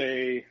 that was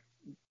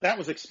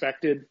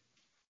expected.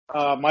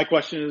 My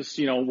question is,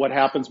 what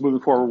happens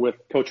moving forward with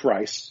Coach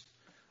Rice?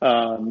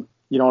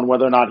 and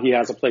whether or not he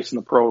has a place in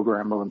the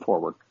program moving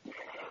forward.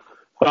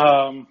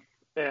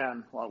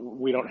 And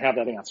we don't have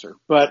that answer.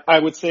 But I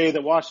would say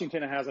that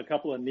Washington has a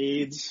couple of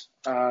needs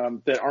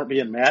that aren't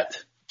being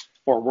met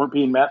or weren't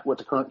being met with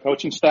the current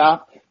coaching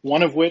staff,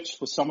 one of which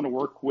was someone to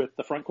work with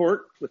the front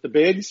court, with the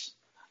bigs.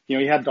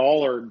 You had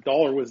Dollar.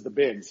 Dollar was the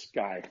bigs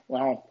guy.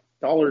 Well,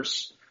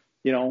 Dollar's,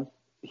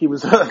 he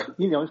was, he's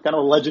kind of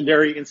a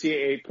legendary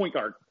NCAA point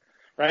guard,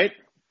 right?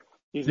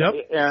 Yep.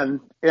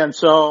 And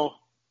so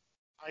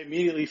I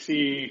immediately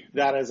see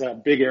that as a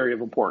big area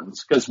of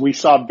importance because we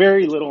saw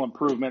very little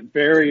improvement,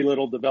 very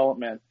little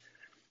development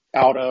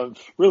out of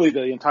really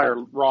the entire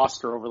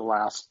roster over the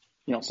last,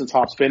 since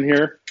Hop's been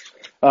here.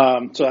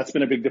 So that's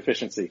been a big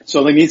deficiency.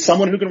 So they need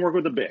someone who can work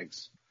with the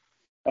bigs.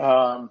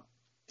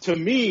 To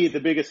me,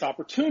 the biggest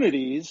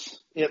opportunities,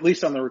 at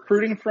least on the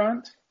recruiting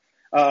front,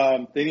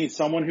 they need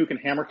someone who can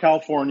hammer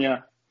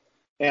California.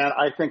 And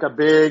I think a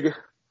big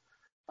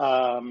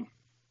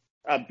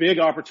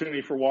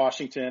opportunity for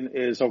Washington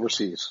is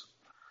overseas.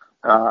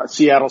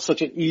 Seattle's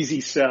such an easy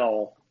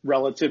sell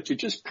relative to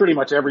just pretty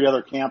much every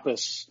other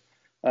campus,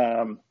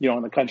 in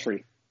the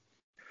country.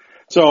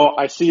 So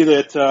I see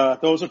that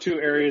those are two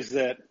areas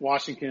that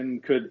Washington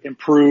could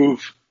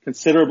improve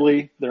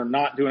considerably. They're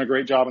not doing a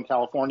great job in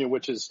California,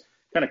 which is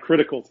kind of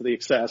critical to the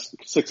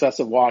success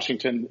of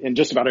Washington in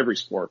just about every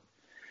sport.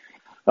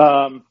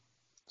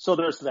 So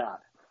there's that.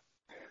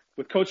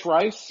 With Coach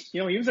Rice,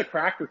 he was a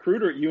crack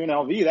recruiter at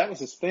UNLV. That was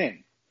his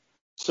thing.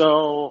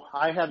 So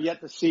I have yet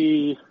to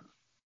see,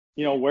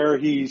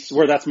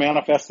 where that's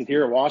manifested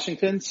here at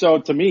Washington. So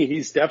to me,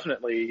 he's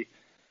definitely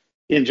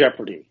in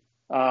jeopardy.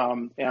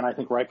 And I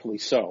think rightfully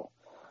so.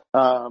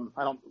 I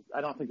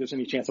don't think there's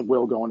any chance of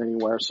Will going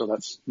anywhere. So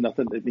that's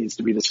nothing that needs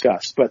to be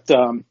discussed. But,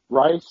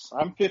 Rice,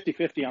 I'm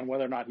 50-50 on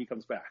whether or not he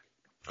comes back.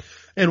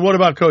 And what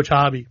about Coach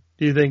Hobby?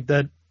 Do you think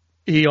that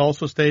he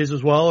also stays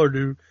as well, or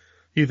do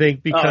you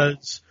think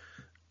because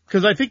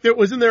I think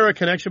wasn't there a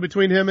connection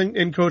between him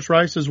and Coach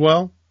Rice as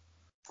well?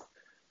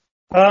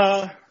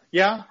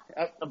 Yeah,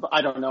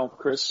 I don't know,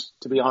 Chris,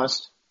 to be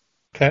honest.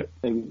 Okay.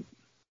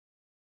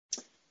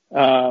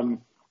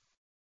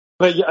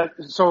 But yeah,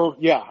 so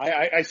yeah,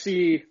 I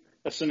see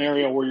a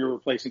scenario where you're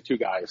replacing two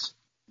guys.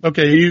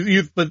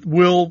 Okay, but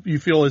Will you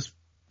feel is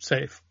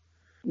safe?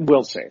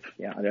 Will's safe,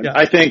 yeah.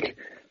 I think,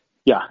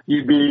 yeah,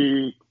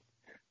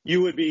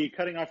 you would be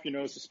cutting off your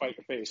nose to spite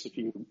your face if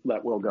you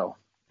let Will go.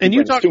 And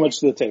you talk too much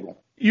to the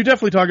table. You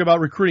definitely talk about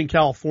recruiting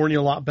California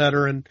a lot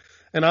better, and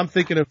I'm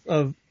thinking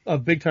of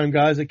big time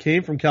guys that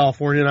came from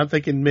California, and I'm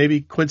thinking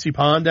maybe Quincy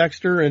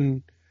Pondexter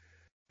and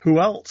who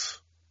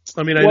else?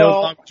 I mean, I know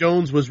Bob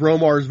Jones was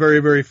Romar's very,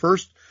 very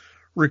first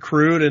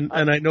recruit, and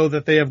I know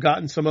that they have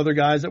gotten some other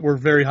guys that were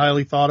very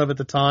highly thought of at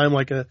the time,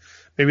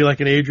 maybe like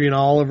an Adrian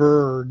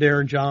Oliver or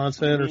Darren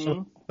Johnson or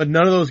something. But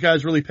none of those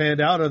guys really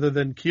panned out other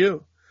than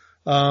Q.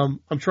 I'm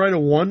trying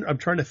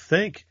to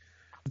think.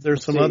 If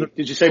there's some other.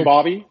 Did you say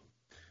Bobby?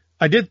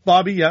 I did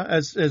Bobby, yeah,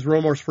 as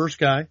Romar's first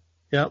guy.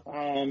 Yeah.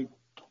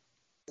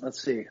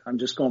 Let's see. I'm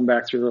just going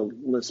back through the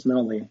list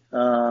mentally.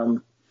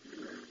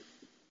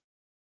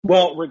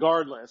 Well,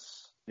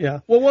 regardless. Yeah.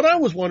 Well, what I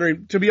was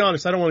wondering, to be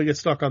honest, I don't want to get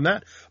stuck on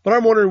that, but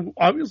I'm wondering,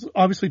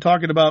 obviously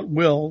talking about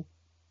Will,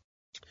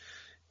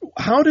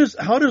 how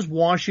does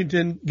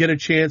Washington get a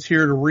chance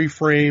here to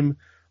reframe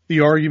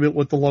the argument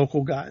with the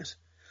local guys?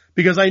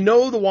 Because I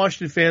know the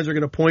Washington fans are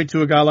going to point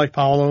to a guy like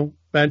Paolo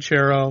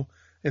Banchero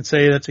and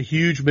say that's a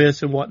huge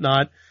miss and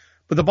whatnot.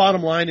 But the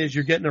bottom line is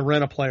you're getting a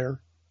rent a player.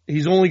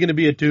 He's only going to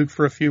be at Duke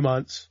for a few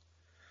months.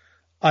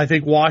 I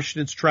think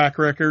Washington's track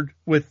record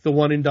with the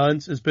one and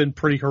dones has been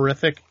pretty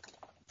horrific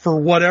for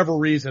whatever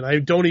reason. I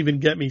don't even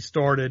get me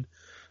started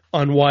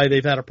on why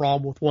they've had a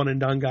problem with one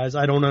and done guys.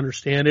 I don't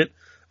understand it.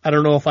 I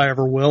don't know if I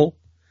ever will.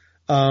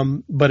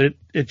 But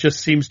it just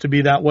seems to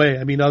be that way.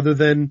 I mean, other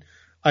than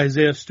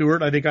Isaiah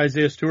Stewart, I think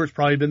Isaiah Stewart's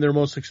probably been their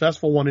most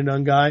successful one and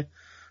done guy.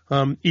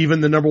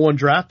 Even the number one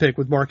draft pick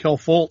with Markelle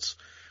Fultz,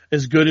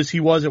 as good as he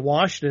was at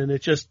Washington,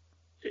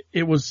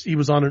 he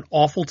was on an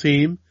awful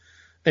team,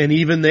 and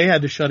even they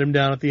had to shut him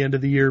down at the end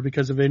of the year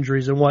because of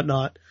injuries and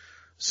whatnot.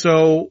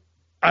 So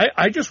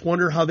I just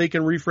wonder how they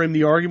can reframe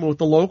the argument with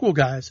the local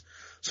guys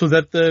so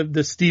that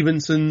the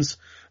Stevensons,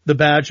 the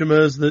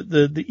Badgemas,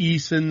 the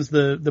Easons,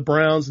 the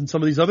Browns, and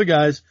some of these other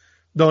guys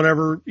don't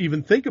ever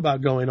even think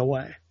about going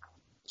away.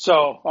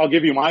 So I'll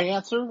give you my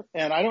answer,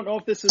 and I don't know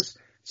if this is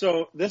 –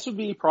 so this would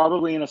be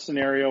probably in a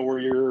scenario where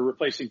you're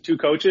replacing two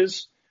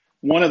coaches.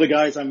 One of the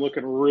guys I'm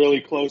looking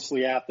really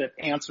closely at that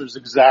answers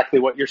exactly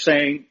what you're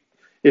saying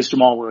is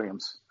Jamal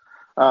Williams.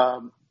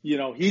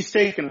 He's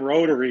taken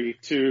Rotary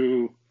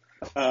to,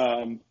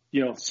 some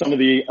of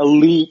the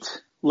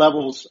elite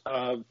levels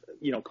of,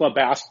 club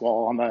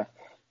basketball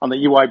on the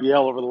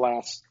EYBL over the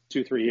last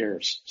 2-3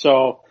 years.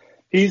 So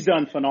he's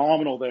done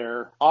phenomenal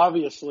there.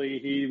 Obviously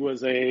he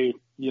was a,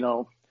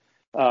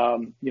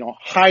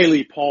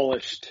 highly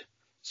polished,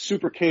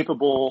 super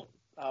capable,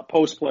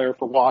 post player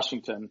for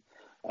Washington,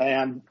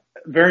 and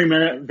very,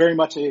 very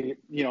much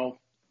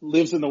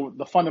lives in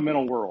the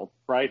fundamental world,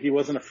 right? He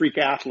wasn't a freak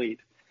athlete.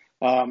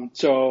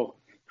 So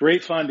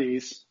great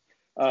fundies.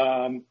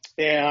 and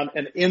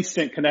an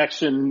instant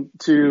connection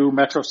to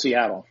Metro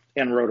Seattle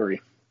and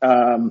Rotary,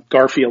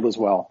 Garfield as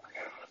well.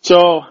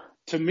 So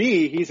to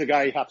me, he's a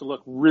guy you have to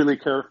look really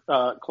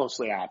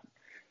closely at.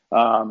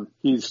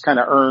 He's kind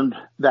of earned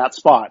that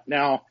spot.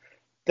 Now,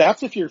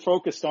 that's if you're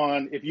focused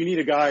on, if you need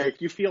a guy,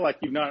 if you feel like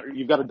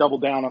you've got to double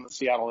down on the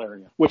Seattle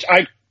area, which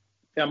I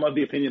am of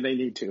the opinion they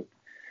need to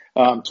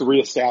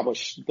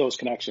reestablish those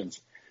connections.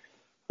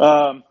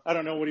 I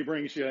don't know what he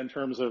brings you in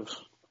terms of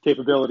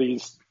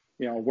capabilities,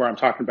 where I'm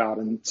talking about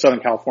in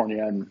Southern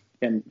California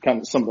and kind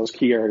of some of those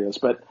key areas.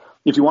 But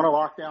if you want to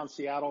lock down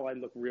Seattle, I'd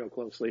look real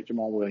closely at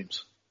Jamal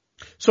Williams.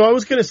 So I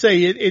was going to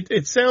say,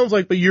 it sounds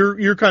like, but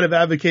you're kind of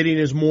advocating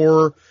as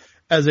more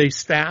as a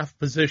staff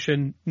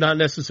position, not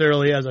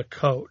necessarily as a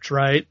coach,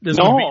 right?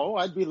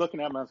 I'd be looking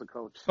at him as a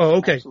coach. Oh,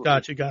 okay.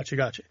 Absolutely.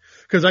 Gotcha.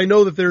 Because I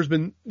know that there's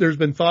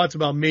been thoughts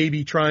about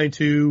maybe trying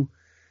to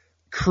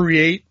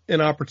create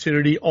an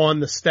opportunity on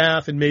the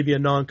staff and maybe a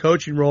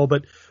non-coaching role,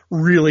 but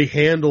really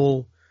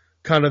handle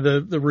kind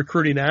of the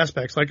recruiting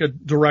aspects, like a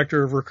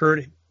director of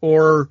recruiting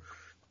or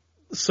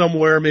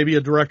somewhere, maybe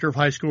a director of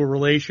high school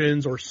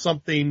relations or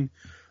something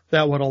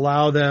that would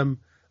allow them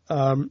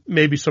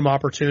maybe some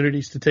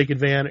opportunities to take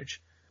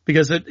advantage,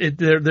 because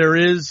there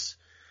is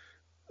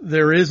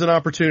an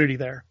opportunity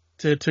there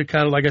to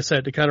kind of, like I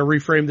said, to kind of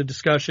reframe the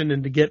discussion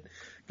and to get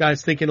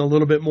guys thinking a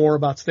little bit more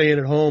about staying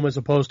at home as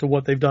opposed to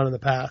what they've done in the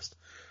past.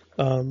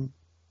 So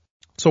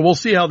we'll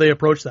see how they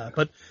approach that,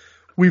 but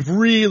we've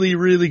really,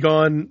 really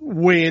gone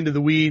way into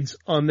the weeds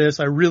on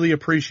this. I really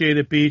appreciate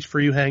it, Beach, for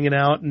you hanging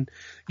out and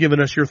giving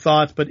us your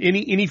thoughts, but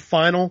any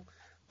final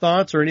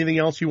thoughts or anything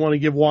else you want to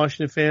give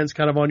Washington fans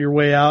kind of on your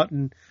way out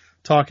and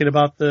talking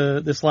about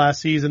this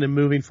last season and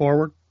moving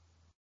forward?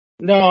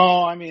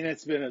 No, I mean,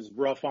 it's been as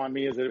rough on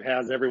me as it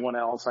has everyone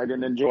else. I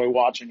didn't enjoy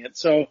watching it.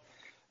 So,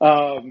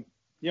 I'm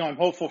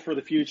hopeful for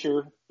the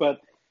future,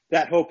 but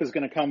that hope is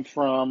going to come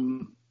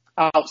from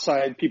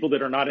outside people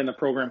that are not in the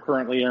program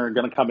currently and are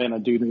going to come in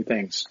and do new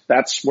things.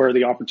 That's where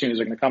the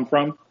opportunities are going to come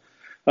from.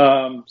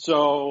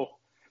 So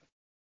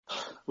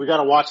we got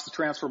to watch the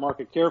transfer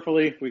market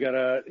carefully. We got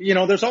to,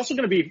 there's also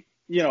going to be,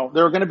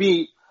 there are going to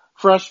be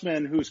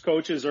freshmen whose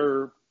coaches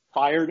are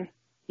fired,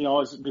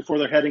 before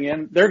they're heading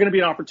in. They're going to be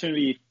an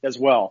opportunity as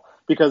well,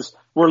 because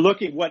we're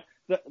looking what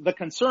the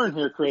concern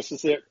here, Chris,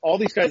 is that all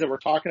these guys that we're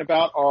talking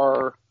about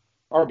are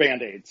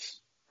Band-Aids,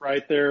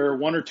 right? They're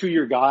 1 or 2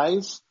 year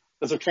guys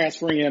as they're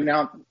transferring in.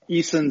 Now,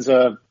 Eason's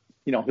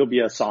he'll be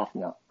a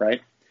sophomore,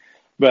 right?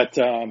 But,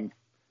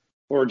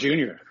 or a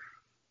junior.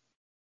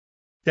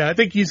 Yeah, I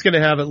think he's going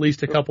to have at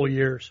least a couple of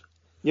years.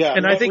 Yeah.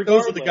 And I think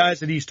those are the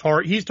guys that he's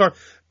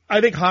I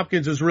think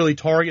Hopkins is really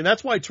targeting.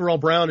 That's why Terrell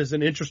Brown is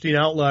an interesting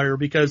outlier,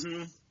 because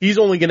he's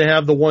only going to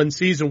have the one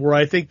season, where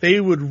I think they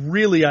would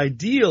really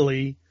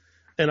ideally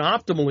and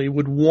optimally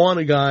would want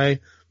a guy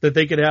that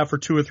they could have for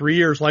 2 or 3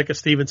 years, like a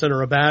Stevenson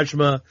or a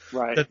Bajma,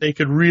 right, that they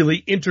could really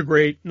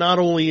integrate not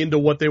only into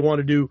what they want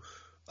to do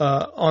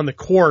on the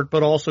court,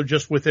 but also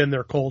just within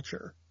their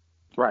culture.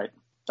 Right.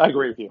 I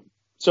agree with you.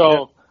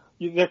 So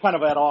they're kind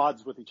of at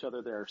odds with each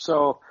other there.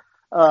 So,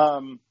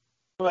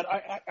 but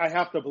I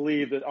have to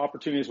believe that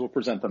opportunities will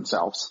present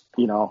themselves,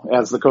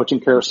 as the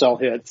coaching carousel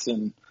hits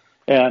and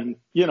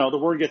the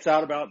word gets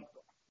out about,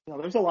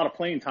 there's a lot of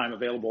playing time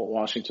available at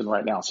Washington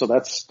right now. So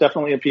that's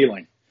definitely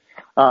appealing.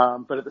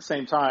 But at the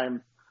same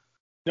time,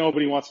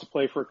 nobody wants to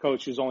play for a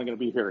coach who's only going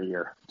to be here a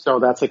year. So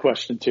that's a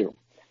question too.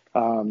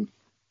 I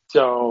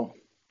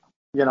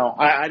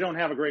don't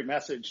have a great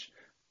message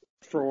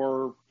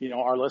for,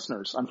 our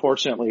listeners.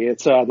 Unfortunately,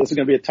 it's, this is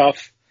going to be a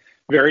tough,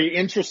 very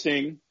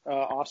interesting,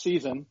 off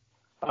season.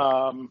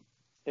 I'm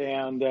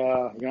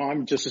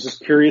just as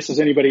curious as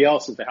anybody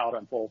else as to how it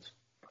unfolds.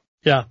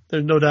 Yeah,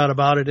 there's no doubt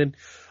about it. And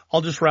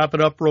I'll just wrap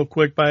it up real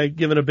quick by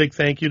giving a big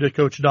thank you to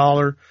Coach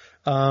Dollar.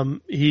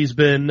 He's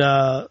been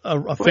a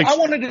fixture. I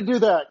wanted to do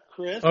that,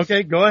 Chris.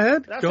 Okay, go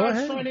ahead. That's why I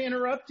was trying to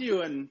interrupt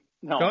you. And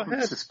no, go ahead.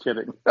 I'm just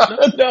kidding.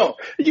 No,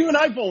 you and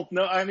I both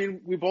know. I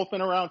mean, we've both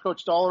been around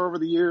Coach Dollar over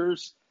the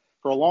years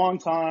for a long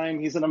time.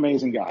 He's an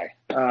amazing guy,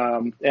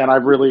 and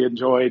I've really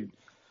enjoyed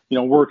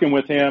working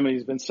with him.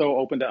 He's been so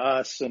open to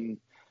us, and,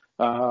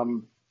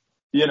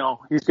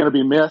 he's going to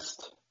be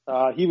missed.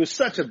 He was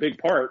such a big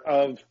part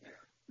of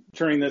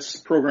turning this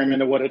program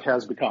into what it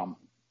has become,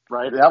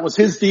 right? That was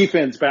his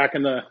defense back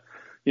in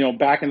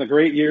the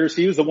great years.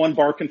 He was the one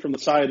barking from the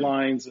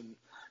sidelines and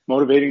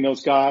motivating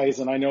those guys.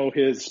 And I know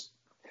his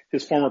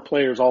former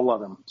players all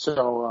love him.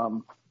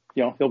 So,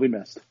 he'll be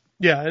missed.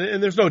 Yeah.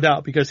 And there's no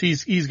doubt, because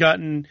he's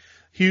gotten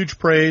huge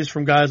praise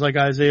from guys like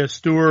Isaiah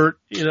Stewart,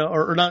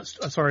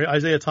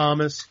 Isaiah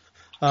Thomas.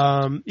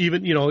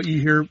 Even,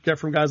 you get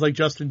from guys like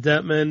Justin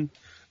Detman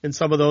and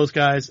some of those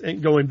guys,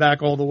 and going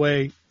back all the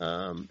way,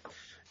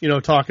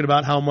 talking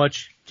about how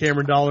much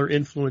Cameron Dollar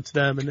influenced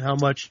them and how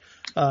much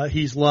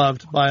he's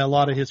loved by a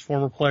lot of his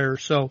former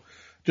players. So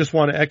just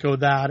want to echo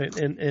that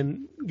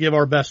and give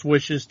our best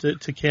wishes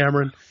to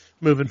Cameron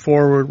moving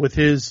forward with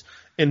his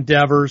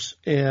endeavors.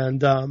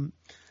 And, and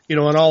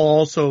I'll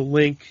also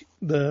link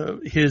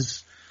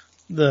his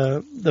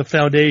the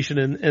foundation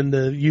and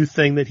the youth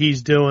thing that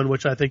he's doing,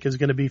 which I think is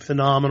going to be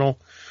phenomenal.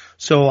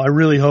 So I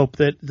really hope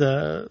that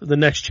the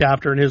next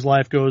chapter in his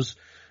life goes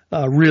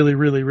really,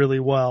 really, really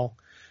well.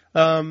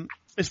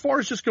 As far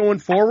as just going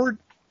forward,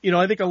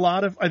 I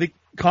think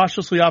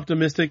cautiously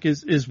optimistic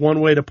is one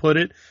way to put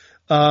it.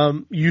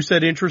 You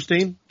said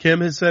interesting.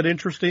 Kim has said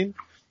interesting.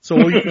 So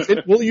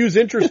we'll use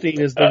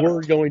interesting as the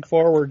word going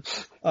forward.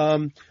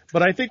 But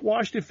I think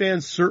Washington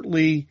fans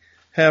certainly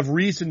have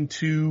reason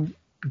to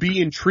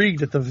be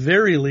intrigued at the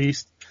very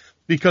least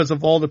because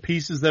of all the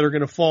pieces that are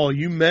going to fall.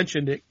 You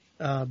mentioned it,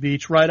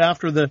 Beach. Right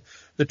after the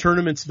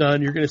tournament's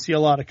done, you're going to see a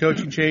lot of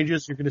coaching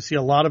changes. You're going to see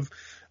a lot of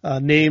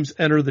names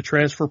enter the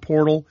transfer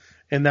portal,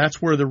 and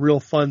that's where the real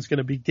fun's going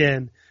to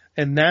begin.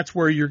 And that's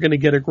where you're going to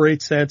get a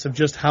great sense of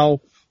just how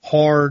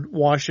hard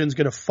Washington's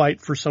going to fight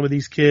for some of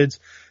these kids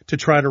to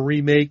try to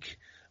remake,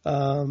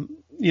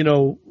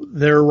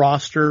 their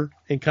roster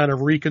and kind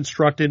of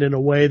reconstruct it in a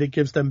way that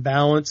gives them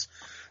balance,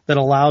 that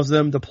allows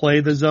them to play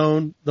the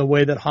zone the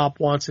way that Hop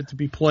wants it to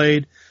be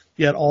played,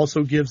 yet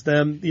also gives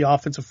them the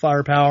offensive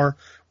firepower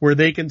where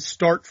they can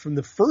start from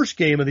the first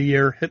game of the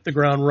year, hit the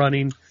ground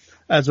running,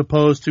 as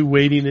opposed to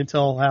waiting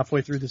until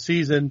halfway through the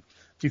season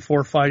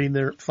before finding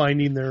their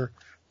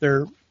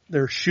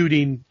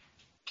shooting,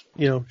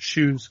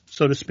 shoes,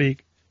 so to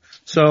speak.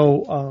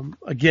 So,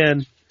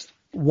 again,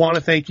 want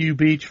to thank you,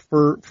 Beach,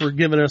 for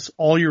giving us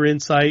all your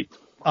insight,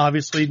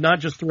 obviously, not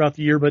just throughout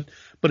the year, but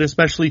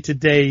especially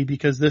today,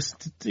 because this,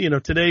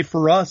 today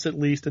for us, at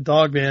least at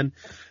Dogman,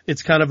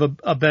 it's kind of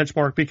a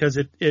benchmark because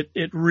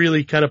it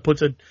really kind of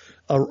puts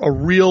a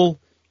real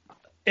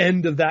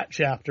end of that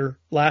chapter.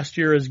 Last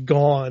year is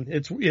gone.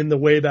 It's in the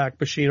Wayback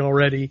Machine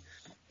already,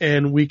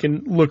 and we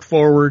can look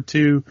forward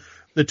to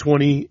the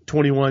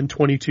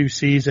 2021-22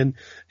 season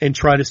and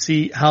try to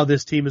see how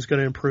this team is going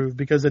to improve,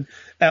 because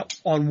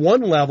on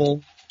one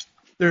level,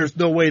 there's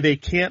no way they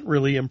can't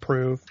really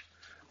improve.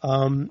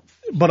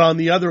 But on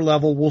the other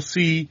level, we'll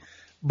see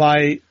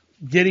by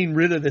getting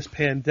rid of this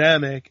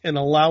pandemic and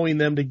allowing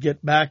them to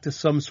get back to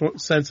some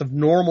sense of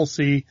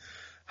normalcy,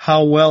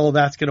 how well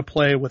that's going to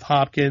play with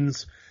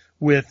Hopkins,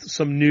 with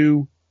some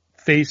new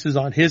faces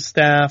on his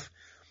staff,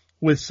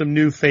 with some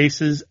new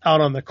faces out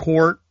on the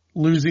court,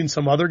 losing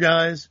some other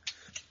guys,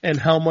 and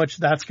how much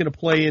that's going to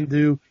play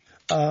into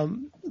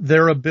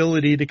their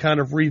ability to kind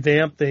of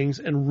revamp things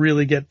and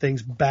really get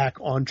things back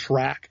on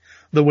track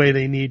the way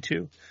they need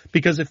to.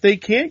 Because if they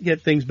can't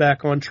get things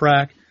back on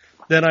track,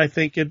 then I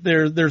think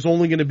there's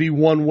only going to be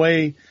one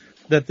way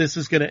that this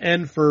is going to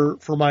end for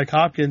Mike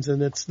Hopkins,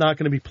 and it's not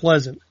going to be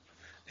pleasant.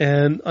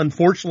 And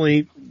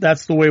unfortunately,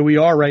 that's the way we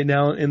are right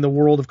now in the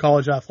world of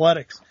college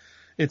athletics.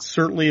 It's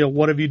certainly a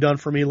what have you done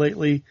for me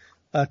lately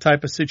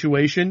type of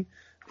situation.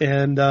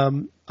 And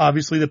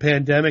obviously the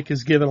pandemic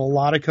has given a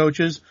lot of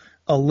coaches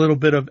a little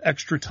bit of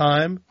extra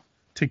time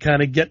to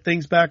kind of get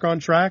things back on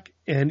track,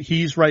 and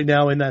he's right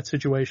now in that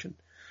situation.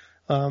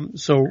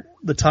 So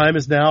the time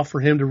is now for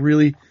him to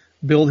really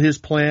build his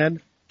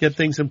plan, get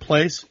things in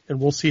place, and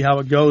we'll see how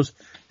it goes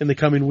in the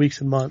coming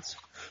weeks and months.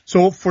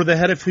 So for the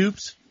head of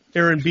hoops,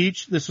 Aaron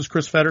Beach, this is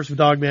Chris Fetters of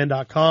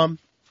Dogman.com.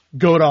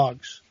 Go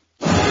Dogs!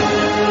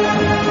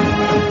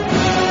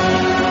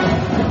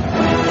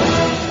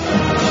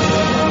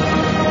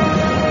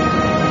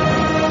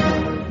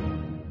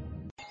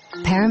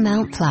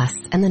 Paramount Plus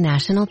and the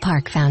National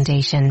Park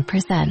Foundation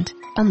present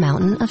A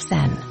Mountain of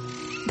Zen.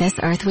 This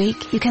Earth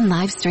Week, you can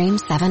live stream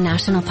 7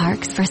 national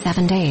parks for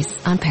 7 days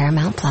on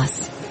Paramount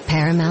Plus.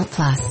 Paramount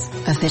Plus,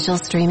 official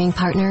streaming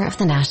partner of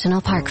the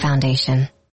National Park Foundation.